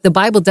 But the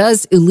Bible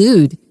does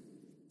allude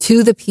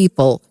to the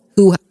people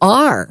who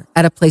are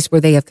at a place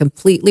where they have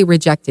completely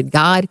rejected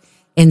God.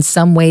 In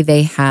some way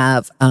they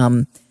have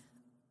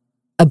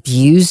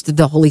abused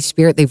the Holy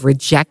Spirit. They've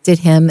rejected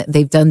him.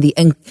 They've done the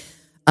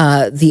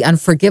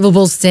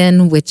unforgivable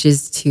sin, which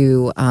is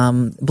to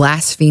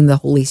blaspheme the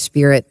Holy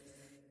Spirit.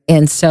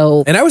 And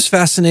I was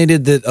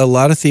fascinated that a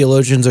lot of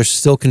theologians are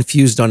still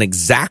confused on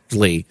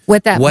exactly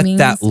what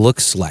that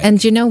looks like.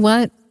 And you know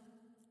what?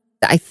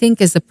 I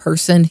think as a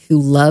person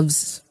who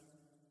loves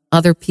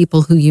other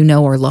people who you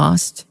know are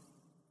lost,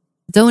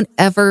 don't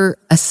ever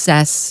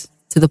assess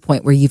to the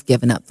point where you've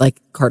given up,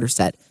 like Carter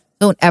said.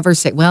 Don't ever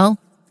say, well,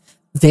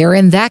 they're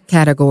in that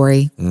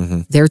category.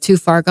 They're too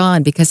far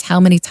gone. Because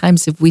how many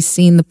times have we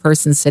seen the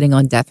person sitting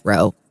on death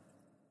row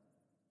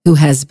who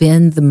has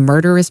been the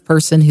murderous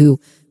person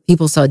who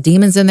people saw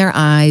demons in their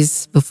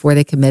eyes before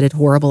they committed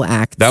horrible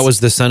acts? That was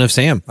the son of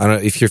Sam. I don't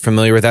know if you're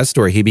familiar with that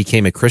story. He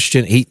became a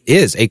Christian. He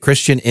is a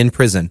Christian in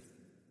prison.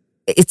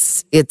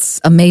 It's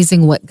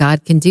amazing what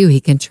God can do. He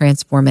can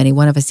transform any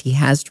one of us. He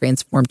has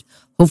transformed.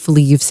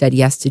 Hopefully you've said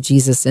yes to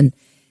Jesus, and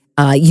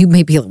you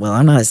may be, well,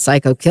 I'm not a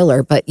psycho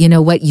killer, but you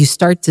know what? You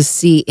start to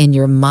see in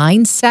your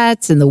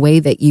mindsets and the way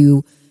that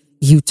you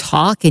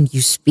talk and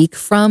you speak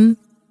from,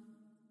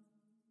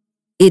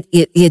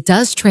 it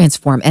does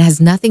transform. It has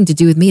nothing to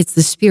do with me. It's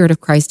the Spirit of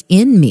Christ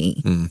in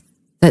me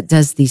that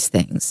does these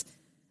things.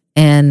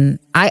 And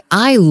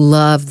I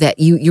love that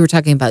you were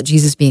talking about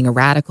Jesus being a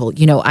radical.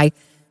 You know, I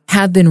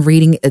have been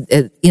reading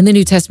in the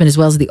New Testament as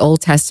well as the Old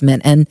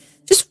Testament, and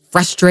just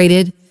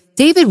frustrated.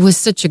 David was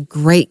such a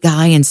great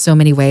guy in so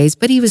many ways,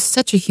 but he was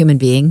such a human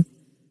being.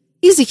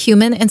 He's a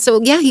human. And so,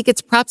 yeah, he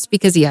gets props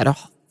because he had a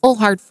whole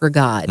heart for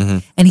God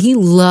and he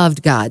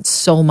loved God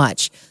so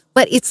much.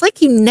 But it's like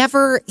he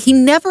never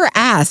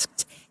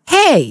asked,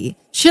 hey,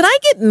 should I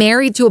get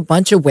married to a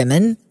bunch of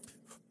women?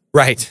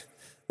 Right.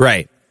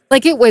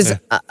 Like it was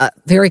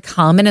very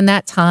common in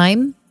that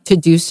time to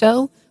do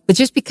so. But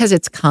just because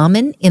it's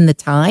common in the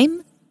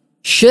time,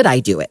 should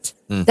I do it?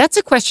 That's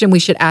a question we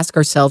should ask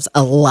ourselves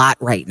a lot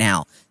right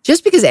now.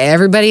 Just because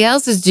everybody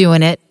else is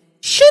doing it,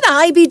 should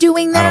I be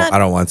doing that? I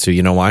don't want to.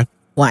 You know why?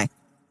 Why?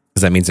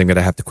 Because that means I'm going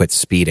to have to quit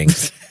speeding.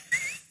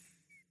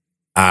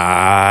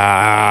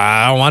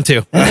 I don't want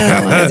to.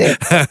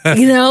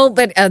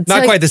 But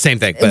not quite the same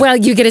thing. But. Well,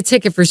 you get a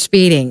ticket for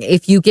speeding.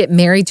 If you get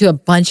married to a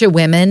bunch of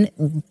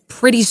women,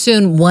 pretty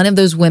soon one of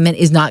those women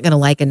is not going to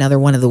like another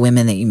one of the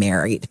women that you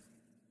married.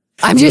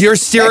 You're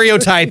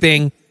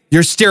stereotyping.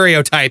 You're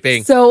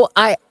stereotyping. So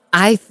I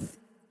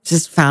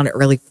just found it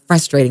really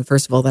frustrating,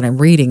 first of all, that I'm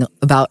reading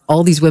about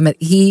all these women.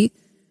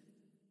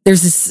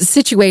 There's this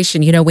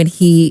situation, when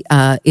he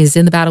is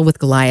in the battle with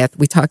Goliath.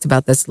 We talked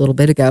about this a little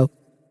bit ago.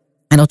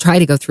 And I'll try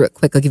to go through it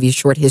quick. I'll give you a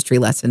short history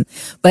lesson,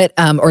 but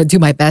or do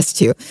my best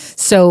to.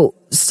 So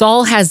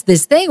Saul has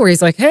this thing where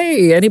he's like,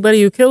 "Hey,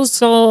 anybody who kills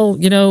Saul,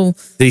 Did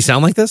he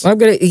sound like this? I'm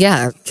gonna,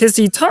 because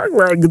he talked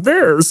like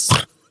this.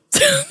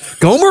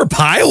 Gomer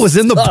Pyle was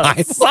in the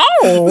Bible.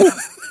 Saul,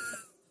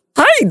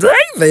 hi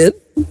David.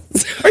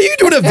 Are you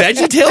doing a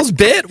VeggieTales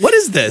bit? What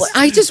is this? Well,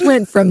 I just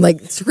went from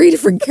like 3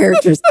 different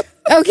characters.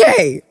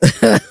 Okay,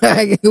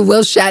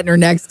 Will Shatner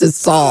next to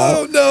Saul.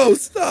 Oh no!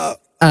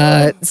 Stop.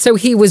 So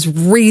he was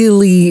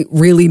really,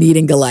 really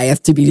needing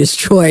Goliath to be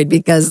destroyed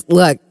because,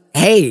 look,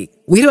 hey,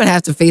 we don't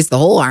have to face the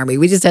whole army.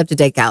 We just have to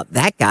take out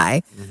that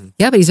guy. Mm-hmm.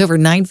 Yeah, but he's over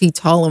 9 feet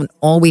tall and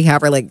all we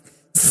have are like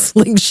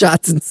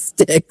slingshots and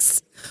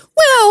sticks.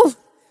 Well,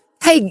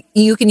 hey,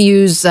 you can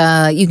use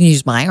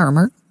my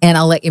armor and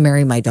I'll let you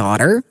marry my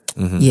daughter.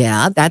 Mm-hmm.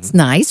 Yeah, that's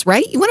nice,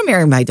 right? You want to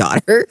marry my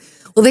daughter?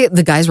 Well,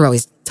 the guys were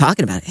always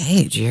talking about,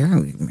 hey, did you ever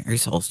marry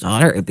Saul's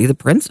daughter? It'd be the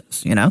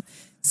princess,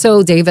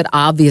 So David,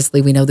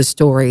 obviously, we know the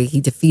story.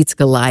 He defeats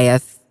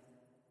Goliath.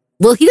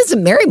 Well, he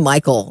doesn't marry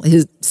Michal,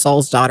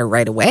 Saul's daughter,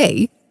 right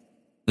away.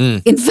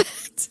 In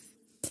fact,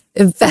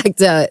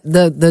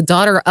 the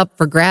daughter up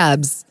for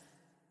grabs,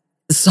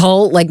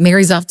 Saul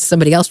marries off to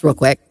somebody else real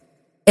quick,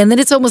 and then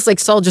it's almost like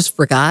Saul just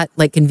forgot,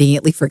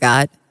 conveniently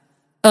forgot.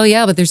 Oh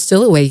yeah, but there's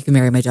still a way you can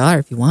marry my daughter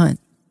if you want.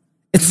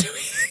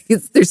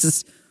 There's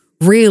this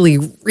really,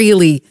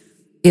 really,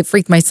 it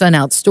freaked my son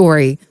out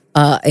story.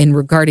 In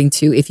regarding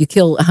to if you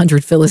kill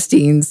 100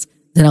 Philistines,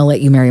 then I'll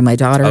let you marry my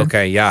daughter.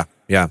 Okay, yeah.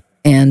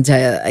 And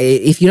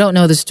if you don't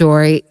know the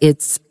story,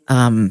 it's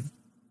a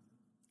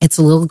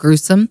little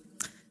gruesome.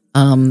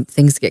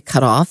 Things get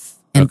cut off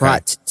and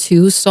brought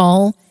to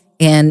Saul.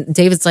 And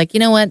David's like, you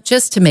know what?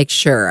 Just to make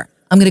sure,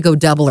 I'm going to go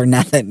double or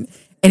nothing.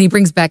 And he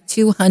brings back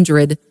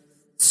 200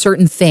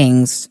 certain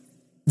things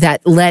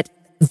that let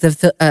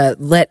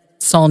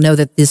Saul know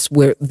that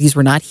these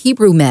were not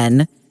Hebrew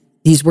men.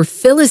 These were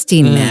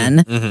Philistine men.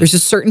 Mm-hmm. There's a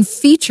certain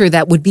feature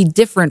that would be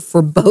different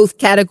for both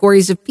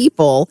categories of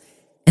people.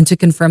 And to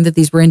confirm that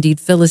these were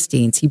indeed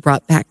Philistines, he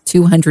brought back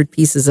 200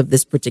 pieces of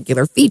this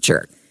particular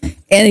feature.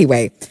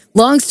 Anyway,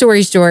 long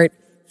story short,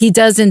 he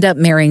does end up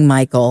marrying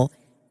Michal.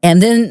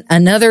 And then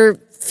another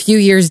few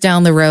years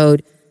down the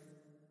road,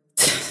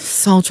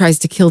 Saul tries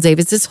to kill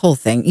David. It's this whole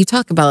thing. You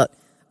talk about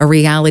a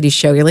reality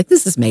show, you're like,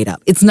 this is made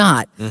up. It's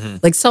not.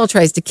 Mm-hmm. Saul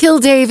tries to kill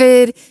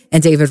David,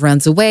 and David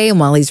runs away. And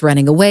while he's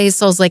running away,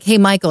 Saul's like, hey,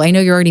 Michal, I know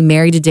you're already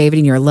married to David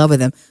and you're in love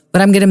with him,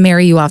 but I'm going to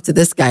marry you off to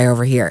this guy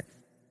over here.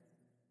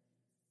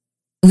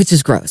 Which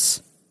is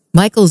gross.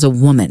 Michal is a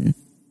woman.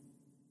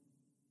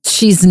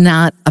 She's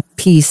not a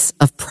piece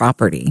of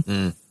property.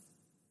 Mm.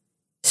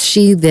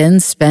 She then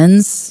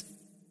spends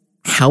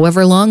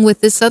however long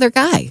with this other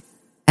guy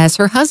as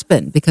her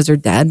husband because her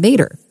dad made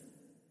her.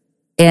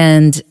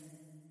 And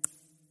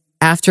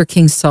after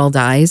King Saul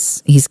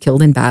dies, he's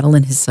killed in battle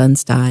and his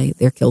sons die.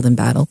 They're killed in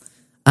battle.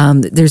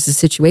 There's a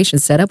situation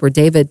set up where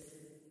David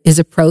is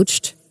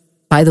approached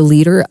by the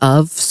leader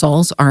of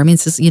Saul's army and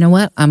says, you know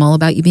what? I'm all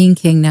about you being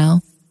king now.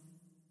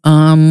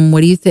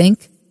 What do you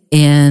think?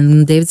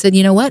 And David said,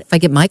 you know what? If I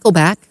get Michal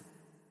back,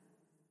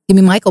 give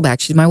me Michal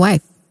back. She's my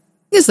wife.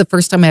 This is the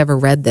first time I ever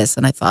read this.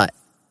 And I thought,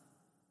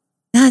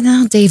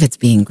 no, David's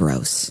being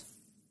gross.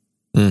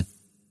 Mm.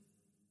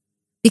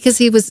 Because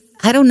he was,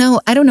 I don't know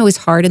his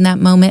heart in that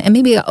moment. And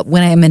maybe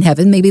when I am in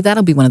heaven, maybe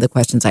that'll be one of the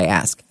questions I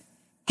ask.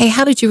 Hey,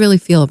 how did you really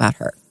feel about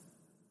her?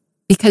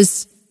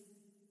 Because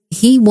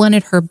he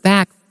wanted her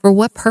back. For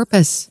what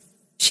purpose?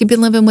 She'd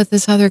been living with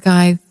this other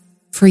guy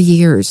for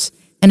years.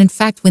 And in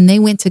fact, when they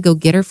went to go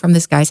get her from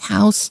this guy's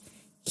house,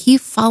 he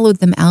followed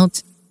them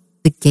out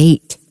the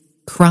gate,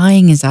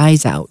 crying his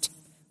eyes out.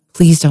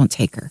 Please don't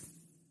take her.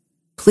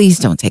 Please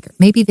don't take her.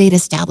 Maybe they'd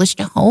established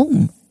a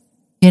home,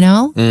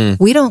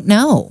 We don't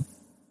know.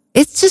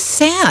 It's just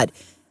sad.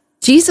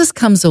 Jesus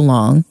comes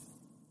along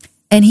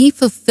and he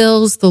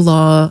fulfills the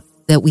law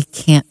that we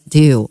can't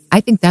do.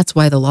 I think that's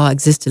why the law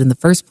existed in the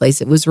first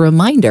place. It was a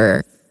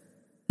reminder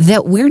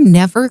that we're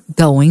never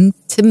going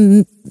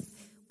to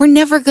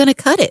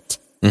cut it.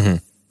 Mm-hmm.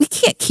 We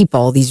can't keep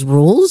all these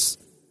rules.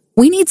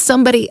 We need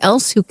somebody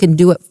else who can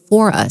do it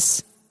for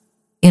us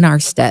in our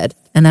stead.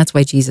 And that's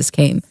why Jesus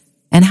came.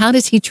 And how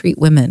does he treat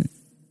women?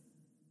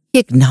 He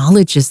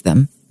acknowledges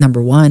them,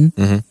 number one,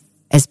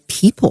 as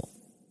people.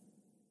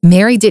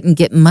 Mary didn't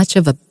get much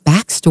of a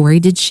backstory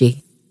story, did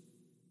she?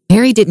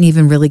 Mary didn't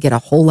even really get a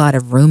whole lot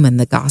of room in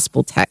the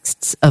gospel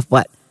texts of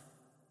what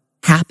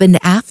happened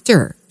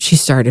after she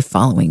started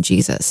following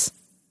Jesus.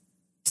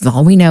 So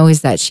all we know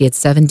is that she had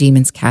 7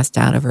 demons cast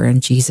out of her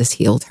and Jesus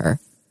healed her.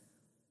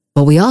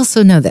 But we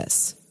also know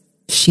this.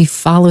 She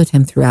followed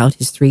him throughout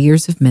his 3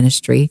 years of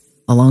ministry,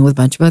 along with a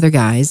bunch of other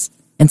guys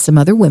and some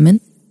other women.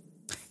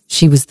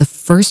 She was the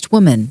first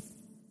woman,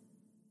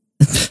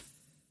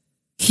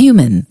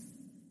 human,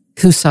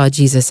 who saw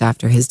Jesus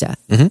after his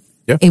death. Mm-hmm.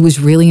 Yeah. It was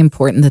really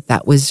important that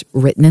that was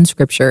written in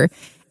scripture.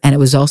 And it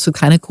was also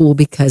kind of cool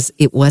because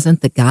it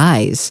wasn't the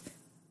guys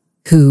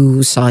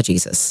who saw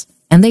Jesus.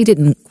 And they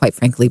didn't, quite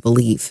frankly,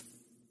 believe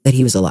that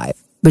he was alive.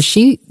 But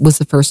she was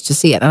the first to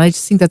see it. And I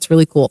just think that's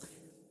really cool.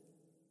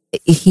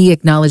 He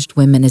acknowledged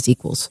women as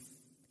equals.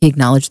 He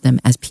acknowledged them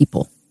as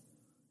people.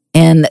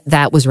 And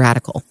that was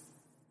radical.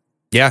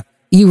 Yeah.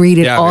 You read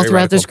it all throughout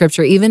radical. the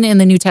scripture. Even in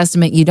the New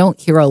Testament, you don't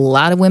hear a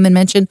lot of women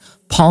mentioned.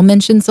 Paul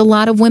mentions a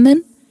lot of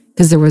women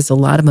because there was a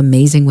lot of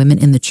amazing women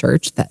in the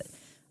church that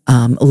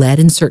led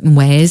in certain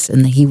ways.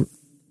 And he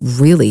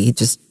really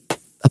just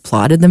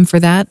applauded them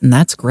for that. And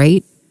that's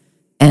great.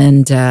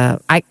 And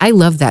I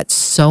love that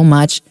so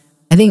much.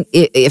 I think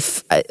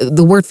if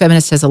the word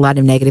feminist has a lot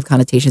of negative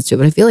connotations to it,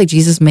 but I feel like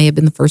Jesus may have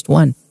been the first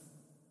one.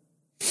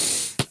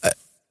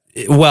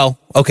 Well,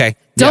 okay.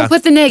 Don't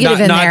put the negative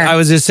in there. I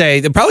was just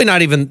saying, probably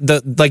not even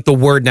the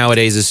word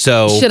nowadays is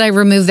so. Should I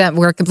remove that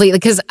word completely?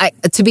 Because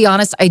to be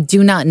honest, I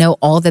do not know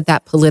all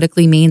that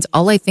politically means.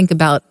 All I think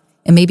about,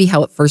 and maybe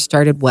how it first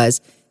started,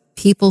 was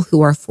people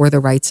who are for the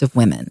rights of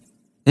women.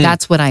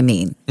 That's what I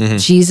mean. Mm-hmm.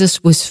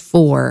 Jesus was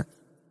for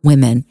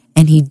women,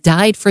 and he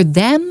died for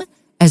them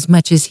as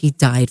much as he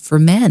died for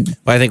men.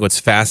 I think what's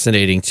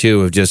fascinating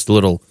too, of just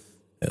little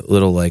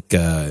like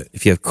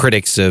if you have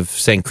critics of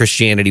saying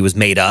Christianity was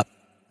made up.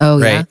 Oh,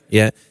 right?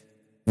 Yeah.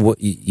 What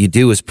you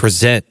do is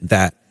present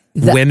that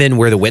women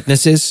were the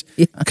witnesses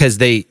because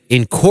they,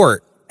 in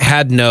court,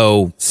 had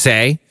no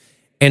say.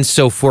 And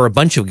so for a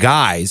bunch of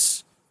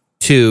guys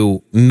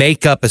to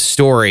make up a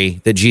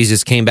story that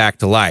Jesus came back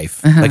to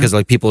life, because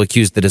like people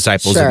accused the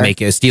disciples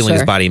of stealing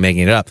his body and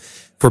making it up.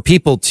 For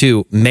people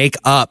to make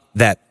up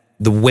that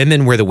the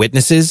women were the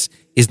witnesses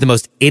is the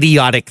most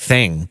idiotic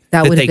thing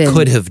that they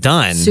could have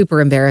done. Super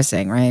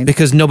embarrassing, right?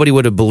 Because nobody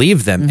would have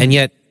believed them. And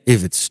yet,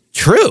 if it's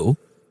true,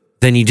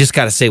 then you just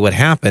got to say what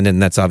happened,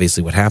 and that's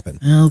obviously what happened.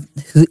 Well,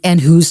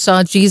 who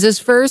saw Jesus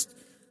first?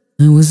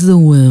 It was the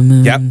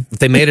women. Yep. If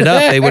they made it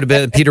up, they would have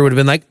been. Peter would have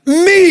been like,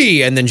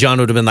 me, and then John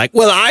would have been like,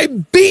 well, I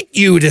beat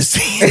you to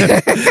see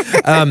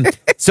it.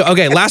 So,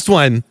 okay, last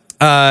one.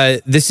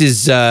 This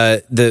is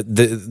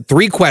the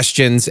 3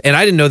 questions, and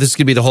I didn't know this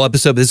could be the whole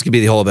episode, but this could be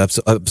the whole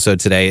episode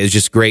today. It's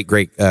just great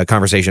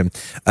conversation.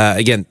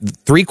 Again,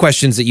 3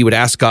 questions that you would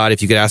ask God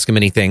if you could ask him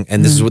anything,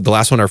 and this is what the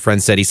last one our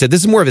friend said. He said,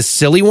 this is more of a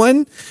silly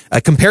one,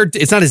 compared to,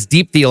 it's not as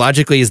deep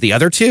theologically as the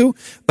other 2,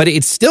 but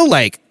it's still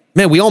like,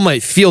 man, we all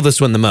might feel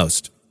this one the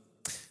most.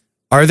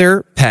 Are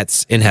there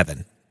pets in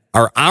heaven?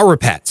 Are our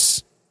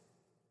pets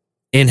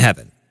in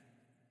heaven?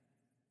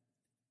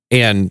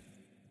 And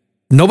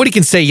nobody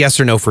can say yes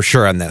or no for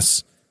sure on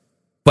this,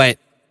 but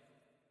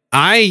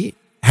I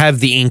have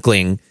the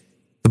inkling.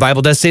 The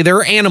Bible does say there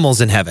are animals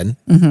in heaven.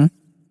 Mm-hmm.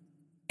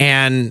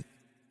 And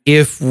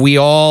if we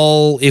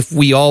all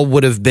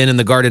would have been in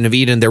the Garden of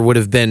Eden, there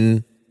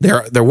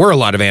were a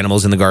lot of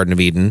animals in the Garden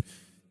of Eden.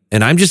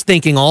 And I'm just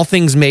thinking, all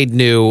things made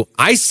new,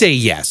 I say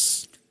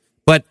yes,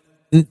 but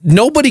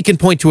nobody can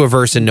point to a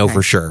verse and know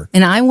for sure.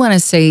 And I want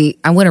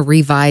to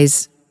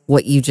revise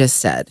what you just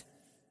said.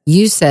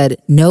 You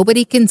said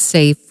nobody can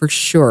say for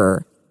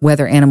sure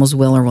whether animals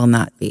will or will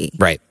not be.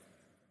 Right.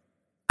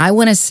 I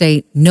want to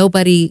say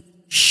nobody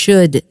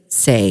should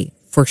say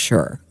for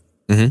sure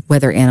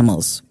whether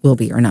animals will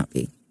be or not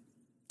be.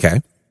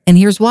 Okay. And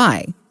here's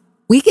why.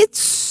 We get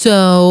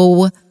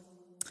so...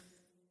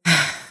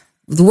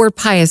 The word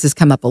pious has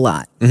come up a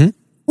lot. Mm-hmm.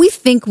 We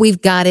think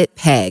we've got it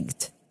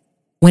pegged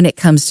when it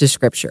comes to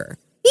scripture.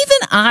 Even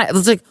I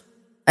was like...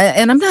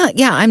 And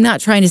I'm not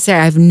trying to say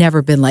I've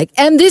never been like,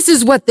 and this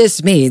is what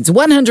this means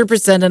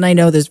 100%. And I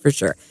know this for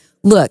sure.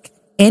 Look,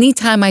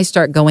 anytime I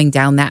start going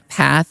down that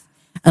path,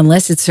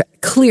 unless it's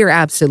clear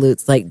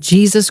absolutes, like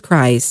Jesus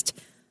Christ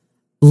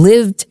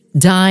lived,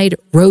 died,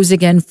 rose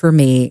again for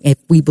me. If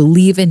we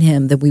believe in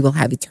him, then we will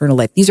have eternal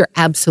life. These are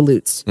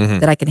absolutes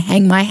that I can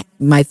hang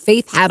my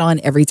faith hat on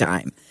every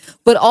time.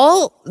 But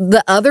all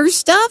the other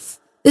stuff,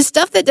 the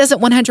stuff that doesn't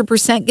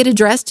 100% get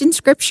addressed in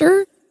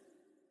scripture,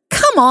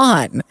 come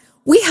on.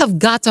 We have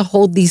got to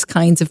hold these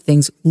kinds of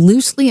things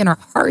loosely in our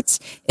hearts,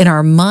 in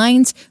our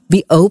minds,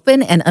 be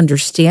open and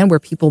understand where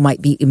people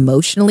might be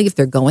emotionally if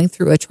they're going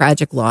through a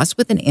tragic loss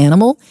with an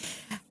animal,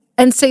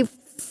 and say,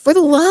 for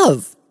the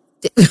love,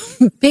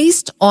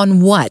 based on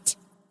what?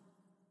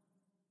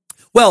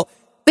 Well,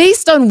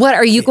 based on what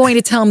are you going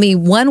to tell me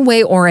one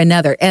way or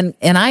another? And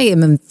I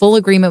am in full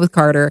agreement with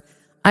Carter.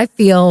 I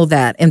feel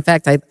that, in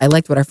fact, I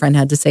liked what our friend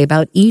had to say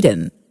about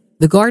Eden.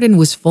 The garden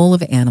was full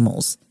of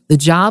animals. The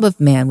job of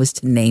man was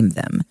to name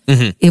them.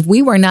 If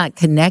we were not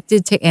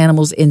connected to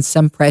animals in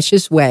some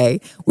precious way,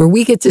 where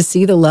we get to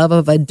see the love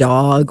of a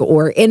dog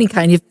or any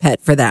kind of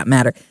pet for that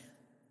matter,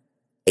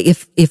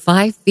 if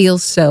I feel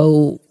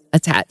so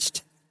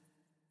attached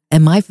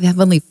and my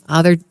Heavenly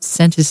Father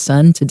sent his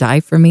son to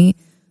die for me,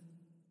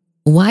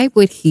 why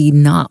would he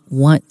not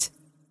want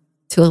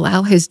to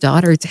allow his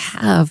daughter to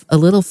have a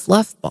little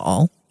fluff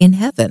ball in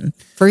heaven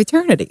for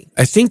eternity?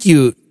 I think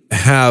you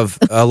have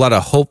a lot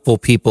of hopeful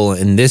people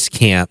in this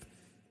camp,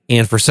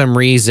 and for some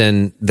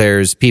reason,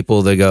 there's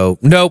people that go,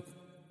 nope,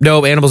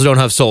 animals don't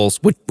have souls,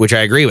 which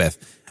I agree with.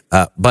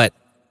 But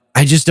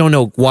I just don't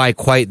know why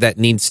quite that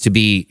needs to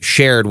be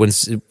shared, when,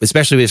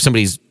 especially if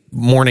somebody's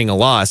mourning a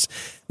loss.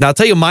 Now, I'll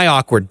tell you my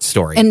awkward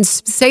story. And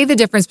say the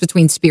difference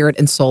between spirit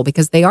and soul,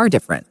 because they are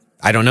different.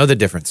 I don't know the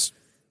difference.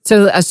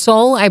 So a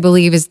soul, I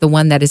believe, is the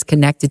one that is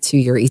connected to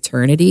your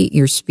eternity.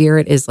 Your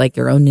spirit is like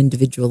your own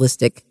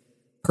individualistic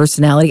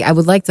personality. I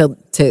would like to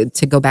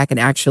go back and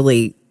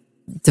actually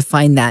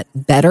define that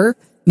better,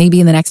 maybe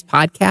in the next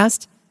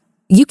podcast.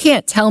 You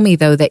can't tell me,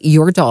 though, that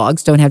your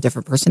dogs don't have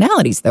different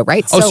personalities, though,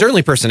 right? Oh,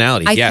 certainly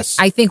personalities, yes.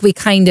 I think we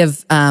kind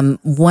of,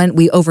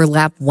 we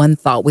overlap one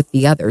thought with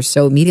the other.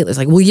 So immediately it's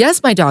like, well,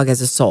 yes, my dog has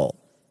a soul.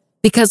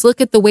 Because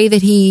look at the way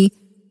that he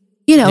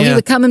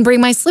would come and bring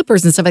my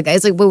slippers and stuff like that.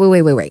 It's like,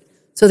 wait.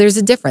 So there's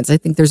a difference. I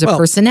think there's a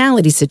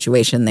personality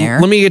situation there.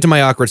 Let me get to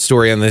my awkward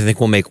story, and I think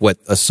we'll make what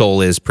a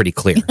soul is pretty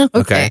clear.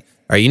 Okay.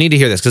 All right, you need to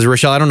hear this, because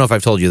Rochelle, I don't know if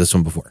I've told you this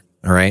one before.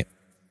 All right.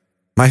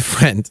 My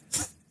friend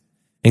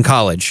in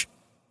college,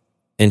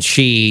 and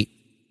I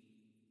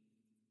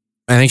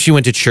think she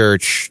went to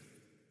church,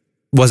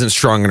 wasn't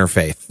strong in her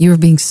faith. You were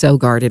being so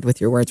guarded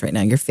with your words right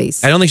now, your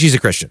face. I don't think she's a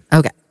Christian.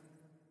 Okay.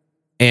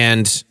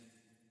 And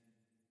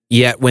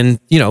yet when,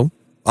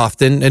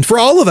 often, and for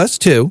all of us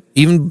too,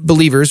 even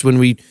believers, when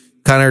we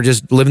kind of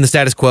just live in the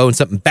status quo and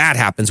something bad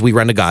happens, we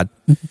run to God.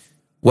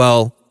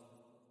 Well,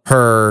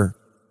 her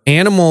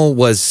animal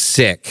was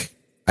sick.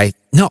 I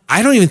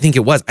don't even think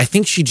it was. I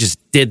think she just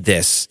did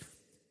this.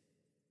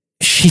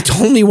 She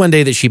told me one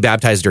day that she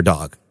baptized her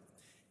dog,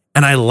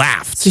 and I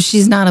laughed. So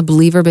she's not a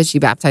believer, but she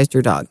baptized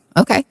her dog.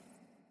 Okay.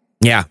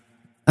 Yeah.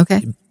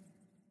 Okay.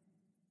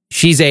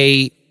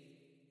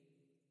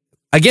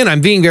 Again,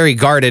 I'm being very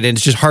guarded, and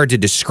it's just hard to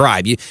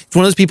describe. It's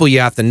one of those people you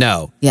have to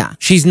know. Yeah.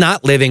 She's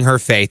not living her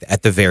faith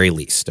at the very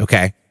least,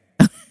 okay?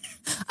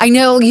 I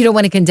know you don't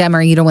want to condemn her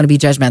and you don't want to be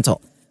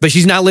judgmental. But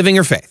she's not living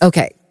her faith.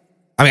 Okay.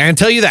 I mean, I can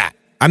tell you that.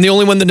 I'm the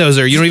only one that knows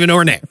her. You don't even know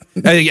her name.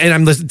 And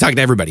I'm talking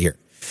to everybody here.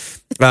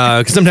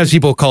 Because sometimes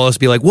people call us and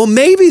be like, well,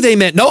 maybe they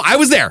meant... No, I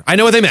was there. I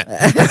know what they meant.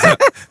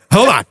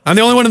 Hold on. I'm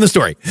the only one in the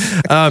story.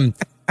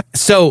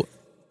 So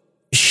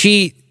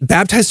she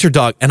baptized her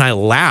dog, and I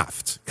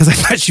laughed because I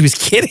thought she was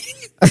kidding.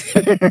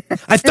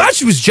 I thought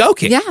she was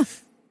joking. Yeah.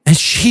 And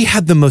she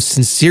had the most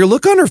sincere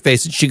look on her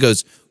face, and she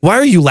goes, why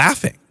are you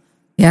laughing?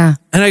 Yeah.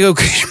 And I go,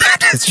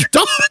 it's your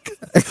dog.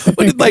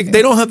 Like,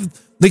 they don't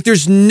have... Like,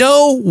 there's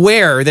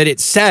nowhere that it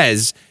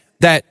says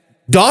that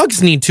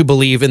dogs need to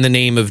believe in the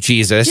name of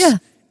Jesus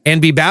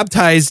and be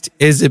baptized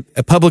is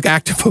a public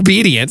act of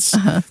obedience.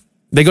 Uh-huh.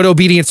 They go to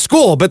obedience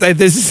school, but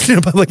this isn't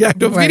a public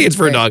act of obedience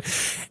for a dog.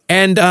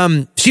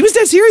 And she was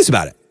dead serious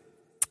about it.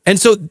 And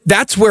so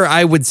that's where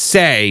I would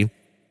say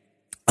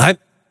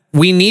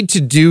we need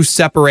to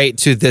separate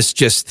to this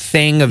just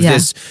thing of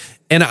this.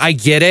 And I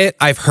get it.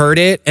 I've heard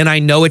it. And I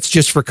know it's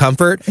just for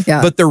comfort.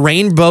 Yeah. But the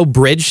Rainbow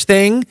Bridge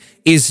thing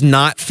is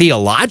not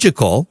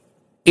theological.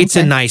 It's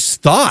a nice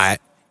thought.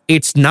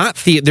 It's not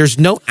there's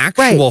no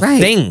actual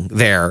thing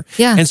there.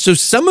 Yeah. And so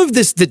some of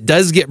this that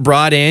does get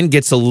brought in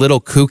gets a little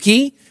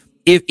kooky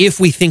if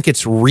we think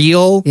it's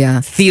real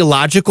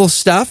theological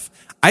stuff.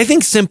 I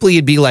think simply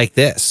it'd be like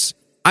this.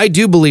 I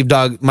do believe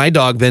my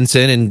dog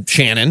Vincent and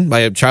Shannon,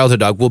 my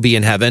childhood dog, will be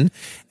in heaven.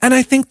 And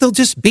I think they'll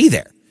just be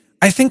there.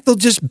 I think they'll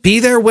just be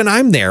there when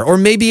I'm there. Or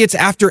maybe it's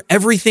after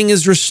everything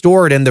is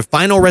restored and the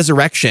final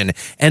resurrection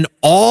and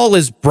all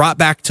is brought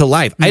back to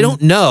life. I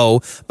don't know,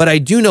 but I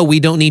do know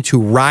we don't need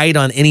to ride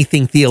on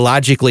anything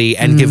theologically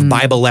and give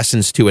Bible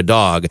lessons to a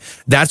dog.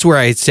 That's where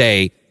I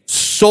say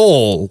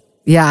soul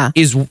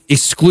is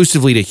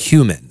exclusively to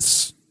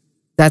humans.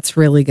 That's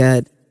really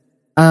good.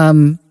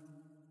 You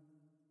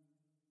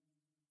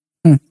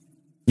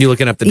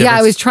looking up the difference? Yeah,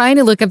 I was trying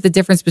to look up the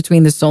difference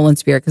between the soul and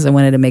spirit because I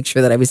wanted to make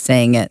sure that I was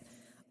saying it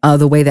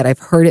the way that I've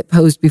heard it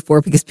posed before,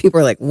 because people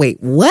are like, wait,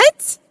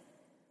 what?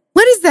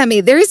 What does that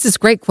mean? There is this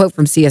great quote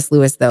from C.S.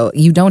 Lewis, though.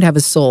 You don't have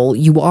a soul.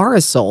 You are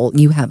a soul.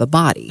 You have a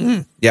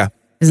body. Yeah.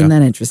 Isn't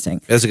that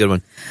interesting? That's a good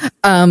one.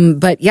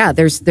 But yeah,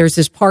 there's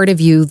this part of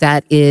you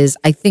that is,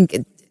 I think,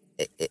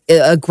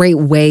 a great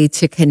way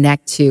to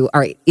connect to,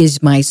 all right,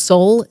 is my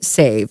soul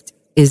saved?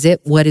 Is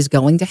it what is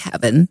going to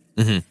heaven?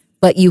 Mm-hmm.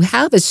 But you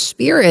have a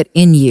spirit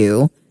in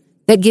you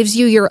that gives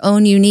you your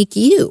own unique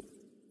you,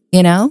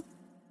 you know?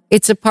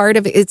 It's a part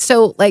of it. It's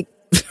so like,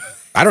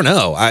 I don't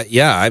know.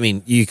 I mean,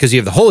 because you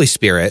have the Holy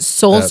Spirit.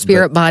 Soul,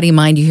 spirit, body,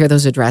 mind. You hear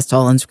those addressed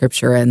all in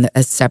Scripture and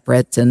as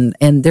separate. And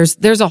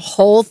there's a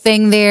whole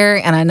thing there.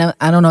 And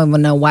I don't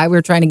even know why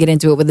we're trying to get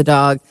into it with the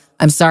dog.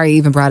 I'm sorry I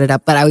even brought it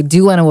up, but I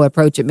do want to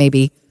approach it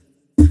maybe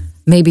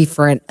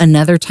for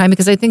another time,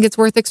 because I think it's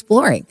worth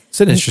exploring.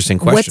 It's an interesting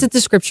question. What did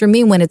the Scripture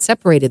mean when it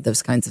separated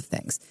those kinds of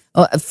things?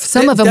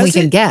 Some of them we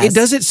can guess.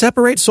 Does it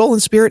separate soul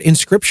and spirit in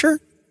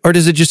Scripture? Or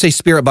does it just say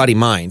spirit, body,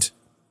 mind?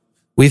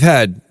 We've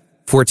had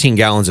 14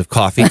 gallons of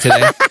coffee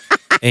today,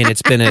 and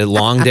it's been a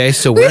long day,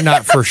 so we're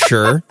not for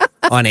sure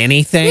on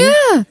anything.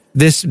 Yeah.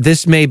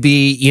 This may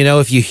be,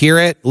 if you hear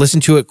it, listen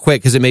to it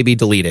quick, because it may be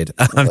deleted.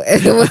 They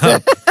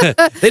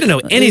didn't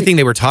know anything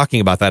they were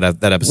talking about that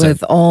episode.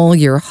 With all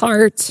your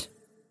heart,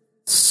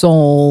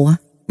 soul,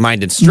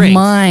 mind and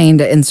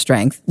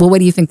strength. Well, what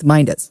do you think the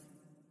mind is?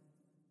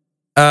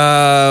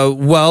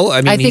 Well,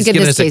 I mean, he's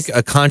given us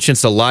a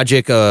conscience, a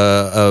logic,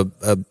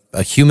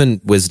 a human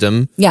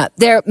wisdom. Yeah,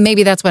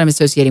 maybe that's what I'm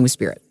associating with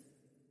spirit.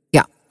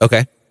 Yeah.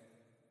 Okay.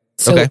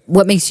 So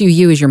what makes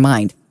you is your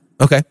mind.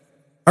 Okay.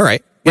 All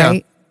right. Yeah.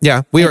 Right?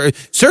 Yeah. We're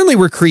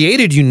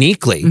created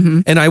uniquely.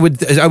 Mm-hmm. And I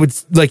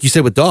would, like you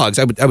said with dogs,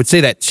 I would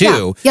say that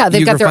too. Yeah.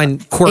 They've got their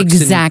find quirks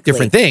and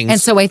different things.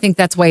 And so I think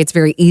that's why it's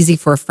very easy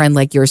for a friend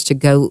like yours to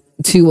go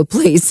to a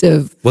place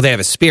of, well, they have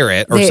a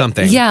spirit or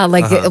something. Yeah.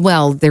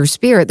 Their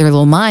spirit, their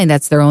little mind,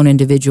 that's their own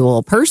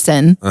individual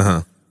person.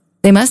 Uh-huh.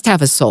 They must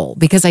have a soul,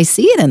 because I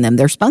see it in them.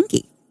 They're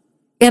spunky.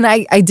 And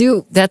I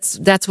do. That's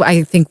why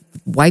I think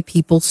why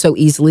people so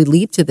easily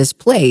leap to this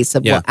place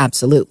of, well,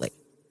 absolutely.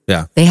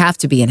 Yeah. They have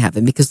to be in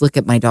heaven, because look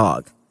at my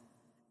dog,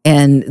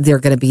 and they're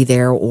going to be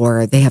there,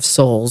 or they have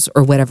souls,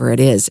 or whatever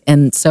it is.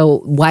 And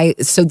so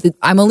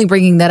I'm only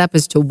bringing that up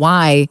as to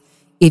why,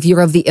 if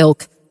you're of the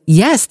ilk,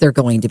 yes, they're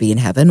going to be in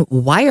heaven.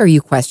 Why are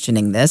you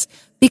questioning this?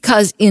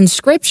 Because in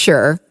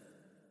Scripture,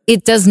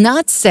 it does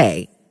not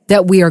say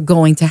that we are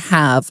going to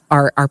have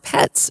our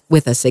pets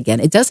with us again.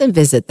 It doesn't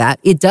visit that.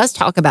 It does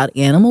talk about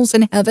animals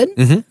in heaven.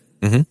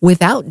 Mm-hmm. Mm-hmm.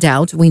 Without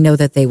doubt, we know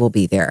that they will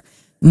be there.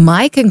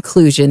 My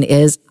conclusion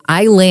is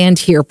I land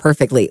here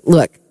perfectly.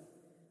 Look,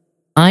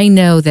 I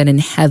know that in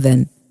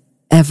heaven,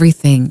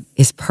 everything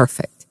is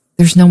perfect.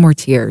 There's no more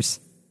tears.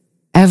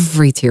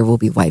 Every tear will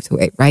be wiped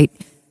away, right?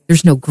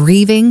 There's no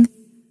grieving.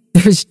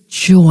 There's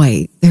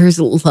joy. There's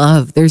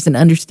love. There's an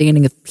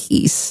understanding of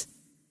peace.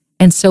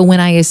 And so when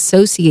I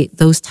associate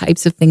those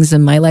types of things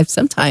in my life,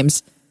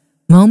 sometimes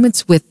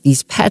moments with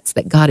these pets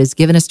that God has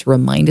given us to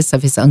remind us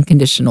of his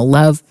unconditional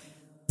love,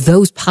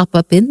 those pop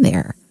up in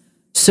there.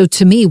 So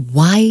to me,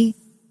 why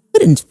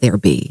wouldn't there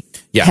be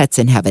pets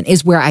in heaven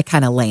is where I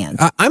kind of land.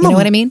 You know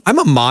what I mean? I'm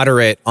a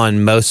moderate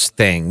on most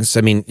things.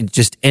 I mean,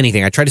 just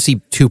anything. I try to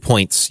see 2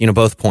 points,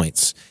 both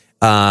points.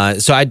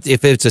 So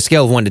if it's a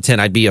scale of 1 to 10,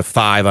 I'd be a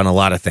 5 on a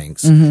lot of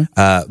things.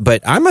 Mm-hmm.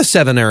 But I'm a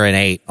 7 or an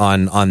 8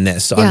 on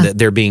this, on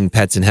there being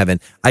pets in heaven.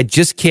 I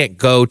just can't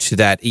go to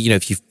that,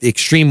 if you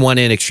extreme one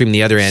end, extreme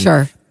the other end.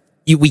 Sure.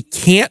 We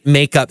can't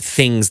make up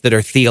things that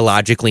are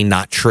theologically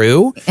not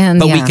true,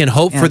 but we can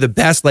hope for the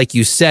best, like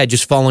you said,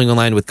 just following in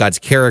line with God's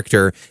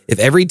character. If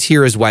every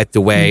tear is wiped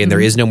away and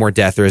there is no more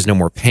death, there is no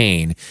more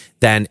pain,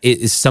 then it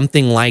is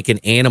something like an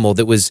animal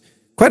that was,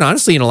 quite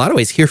honestly, in a lot of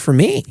ways, here for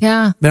me.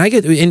 Yeah. I mean, I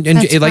get,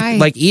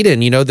 like Eden,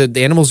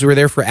 the animals were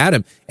there for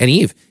Adam and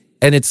Eve.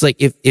 And it's like,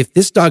 if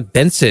this dog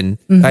Benson,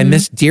 I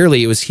miss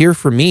dearly, it was here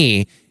for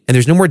me, and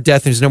there's no more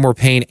death, there's no more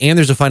pain, and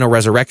there's a final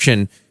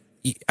resurrection.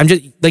 I'm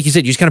just, like you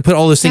said, you just kind of put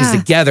all those things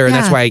together, and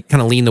that's why I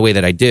kind of lean the way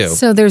that I do.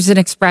 So there's an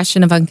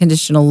expression of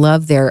unconditional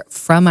love there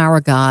from our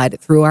God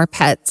through our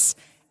pets.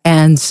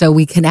 And so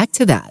we connect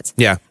to that.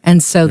 Yeah.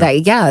 And so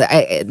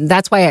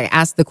that's why I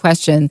asked the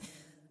question,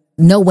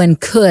 no one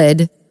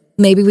could.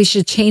 Maybe we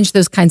should change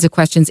those kinds of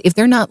questions. If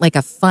they're not like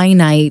a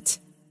finite,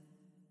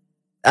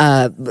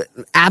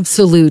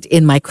 absolute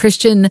in my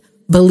Christian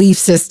belief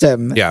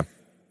system. Yeah.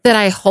 That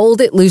I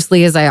hold it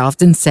loosely, as I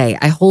often say.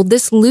 I hold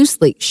this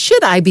loosely.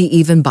 Should I be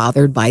even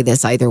bothered by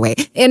this either way?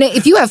 And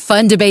if you have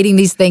fun debating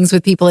these things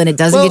with people and it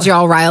doesn't get you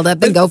all riled up,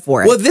 then go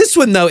for it. Well, this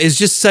one, though, is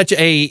just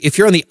if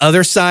you're on the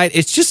other side,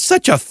 it's just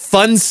such a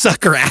fun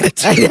sucker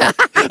attitude.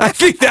 I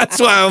think that's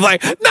why I'm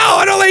like, no,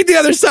 I don't like the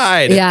other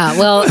side. Yeah,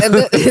 well,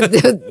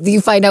 you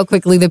find out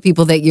quickly the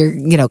people that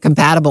you're,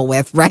 compatible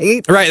with,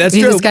 right? Right, that's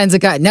true. These kinds of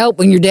guys. Nope,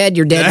 when you're dead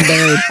and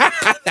buried.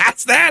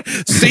 That's that.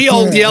 See,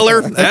 old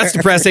yeller. That's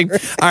depressing. All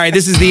right,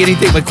 this is the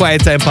Anything But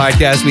Quiet Time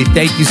podcast. We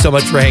thank you so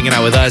much for hanging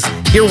out with us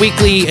here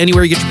weekly,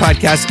 anywhere you get your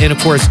podcasts, and of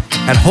course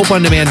at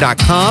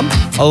hopeondemand.com,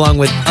 along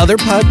with other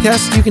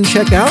podcasts you can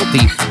check out,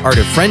 The Art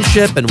of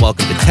Friendship and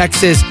Welcome to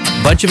Texas.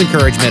 A bunch of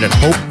encouragement at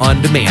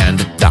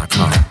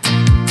hopeondemand.com.